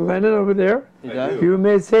have John Lennon over there. You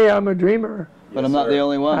may say I'm a dreamer. But I'm not the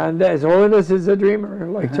only one. And His Holiness is a dreamer,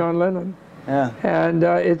 like John Lennon. And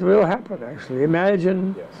it will happen, actually.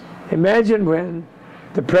 Imagine when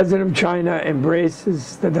the President of China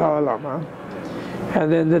embraces the Dalai Lama,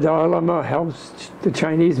 and then the Dalai Lama helps the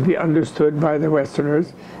Chinese be understood by the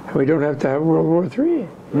Westerners, and we don't have to have World War III.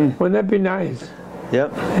 Wouldn't that be nice?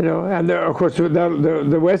 Yep. You know, and of course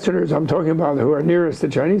the Westerners I'm talking about who are nearest the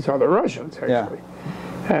Chinese are the Russians, actually. Yeah.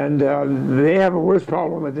 And they have a worse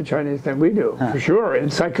problem with the Chinese than we do, for sure,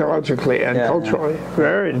 and psychologically and culturally.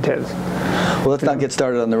 Very intense. Well, let's not get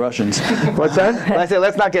started on the Russians. What's that? I say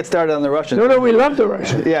let's not get started on the Russians. No, we love the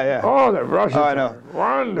Russians. Yeah, yeah. Oh, the Russians. Oh, I know. Are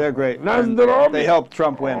wonderful. They're great. And Nazdrovye. they helped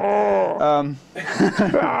Trump win. Oh,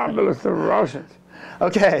 fabulous, the Russians.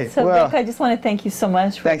 Okay, So well, Vic, I just want to thank you so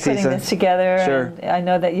much for Thanks, putting Isa. this together. Sure. And I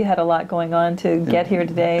know that you had a lot going on to get here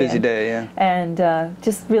today. busy day, yeah. And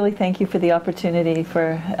just really thank you for the opportunity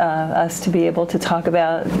for us to be able to talk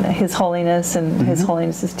about His Holiness and His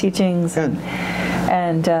Holiness's teachings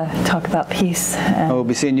and talk about peace. And we'll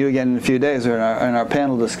be seeing you again in a few days in our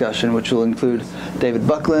panel discussion, which will include David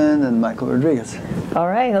Buckland and Michael Rodriguez. all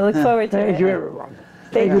right, I look forward to it. Thank you, everyone.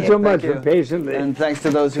 Thank Thank you so you. much Thank for you. patiently. And thanks to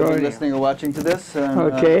those who've been Joining. listening or watching to this. And,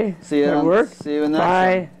 Okay. See you. That work? See you in the next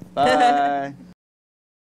Bye. one. Bye.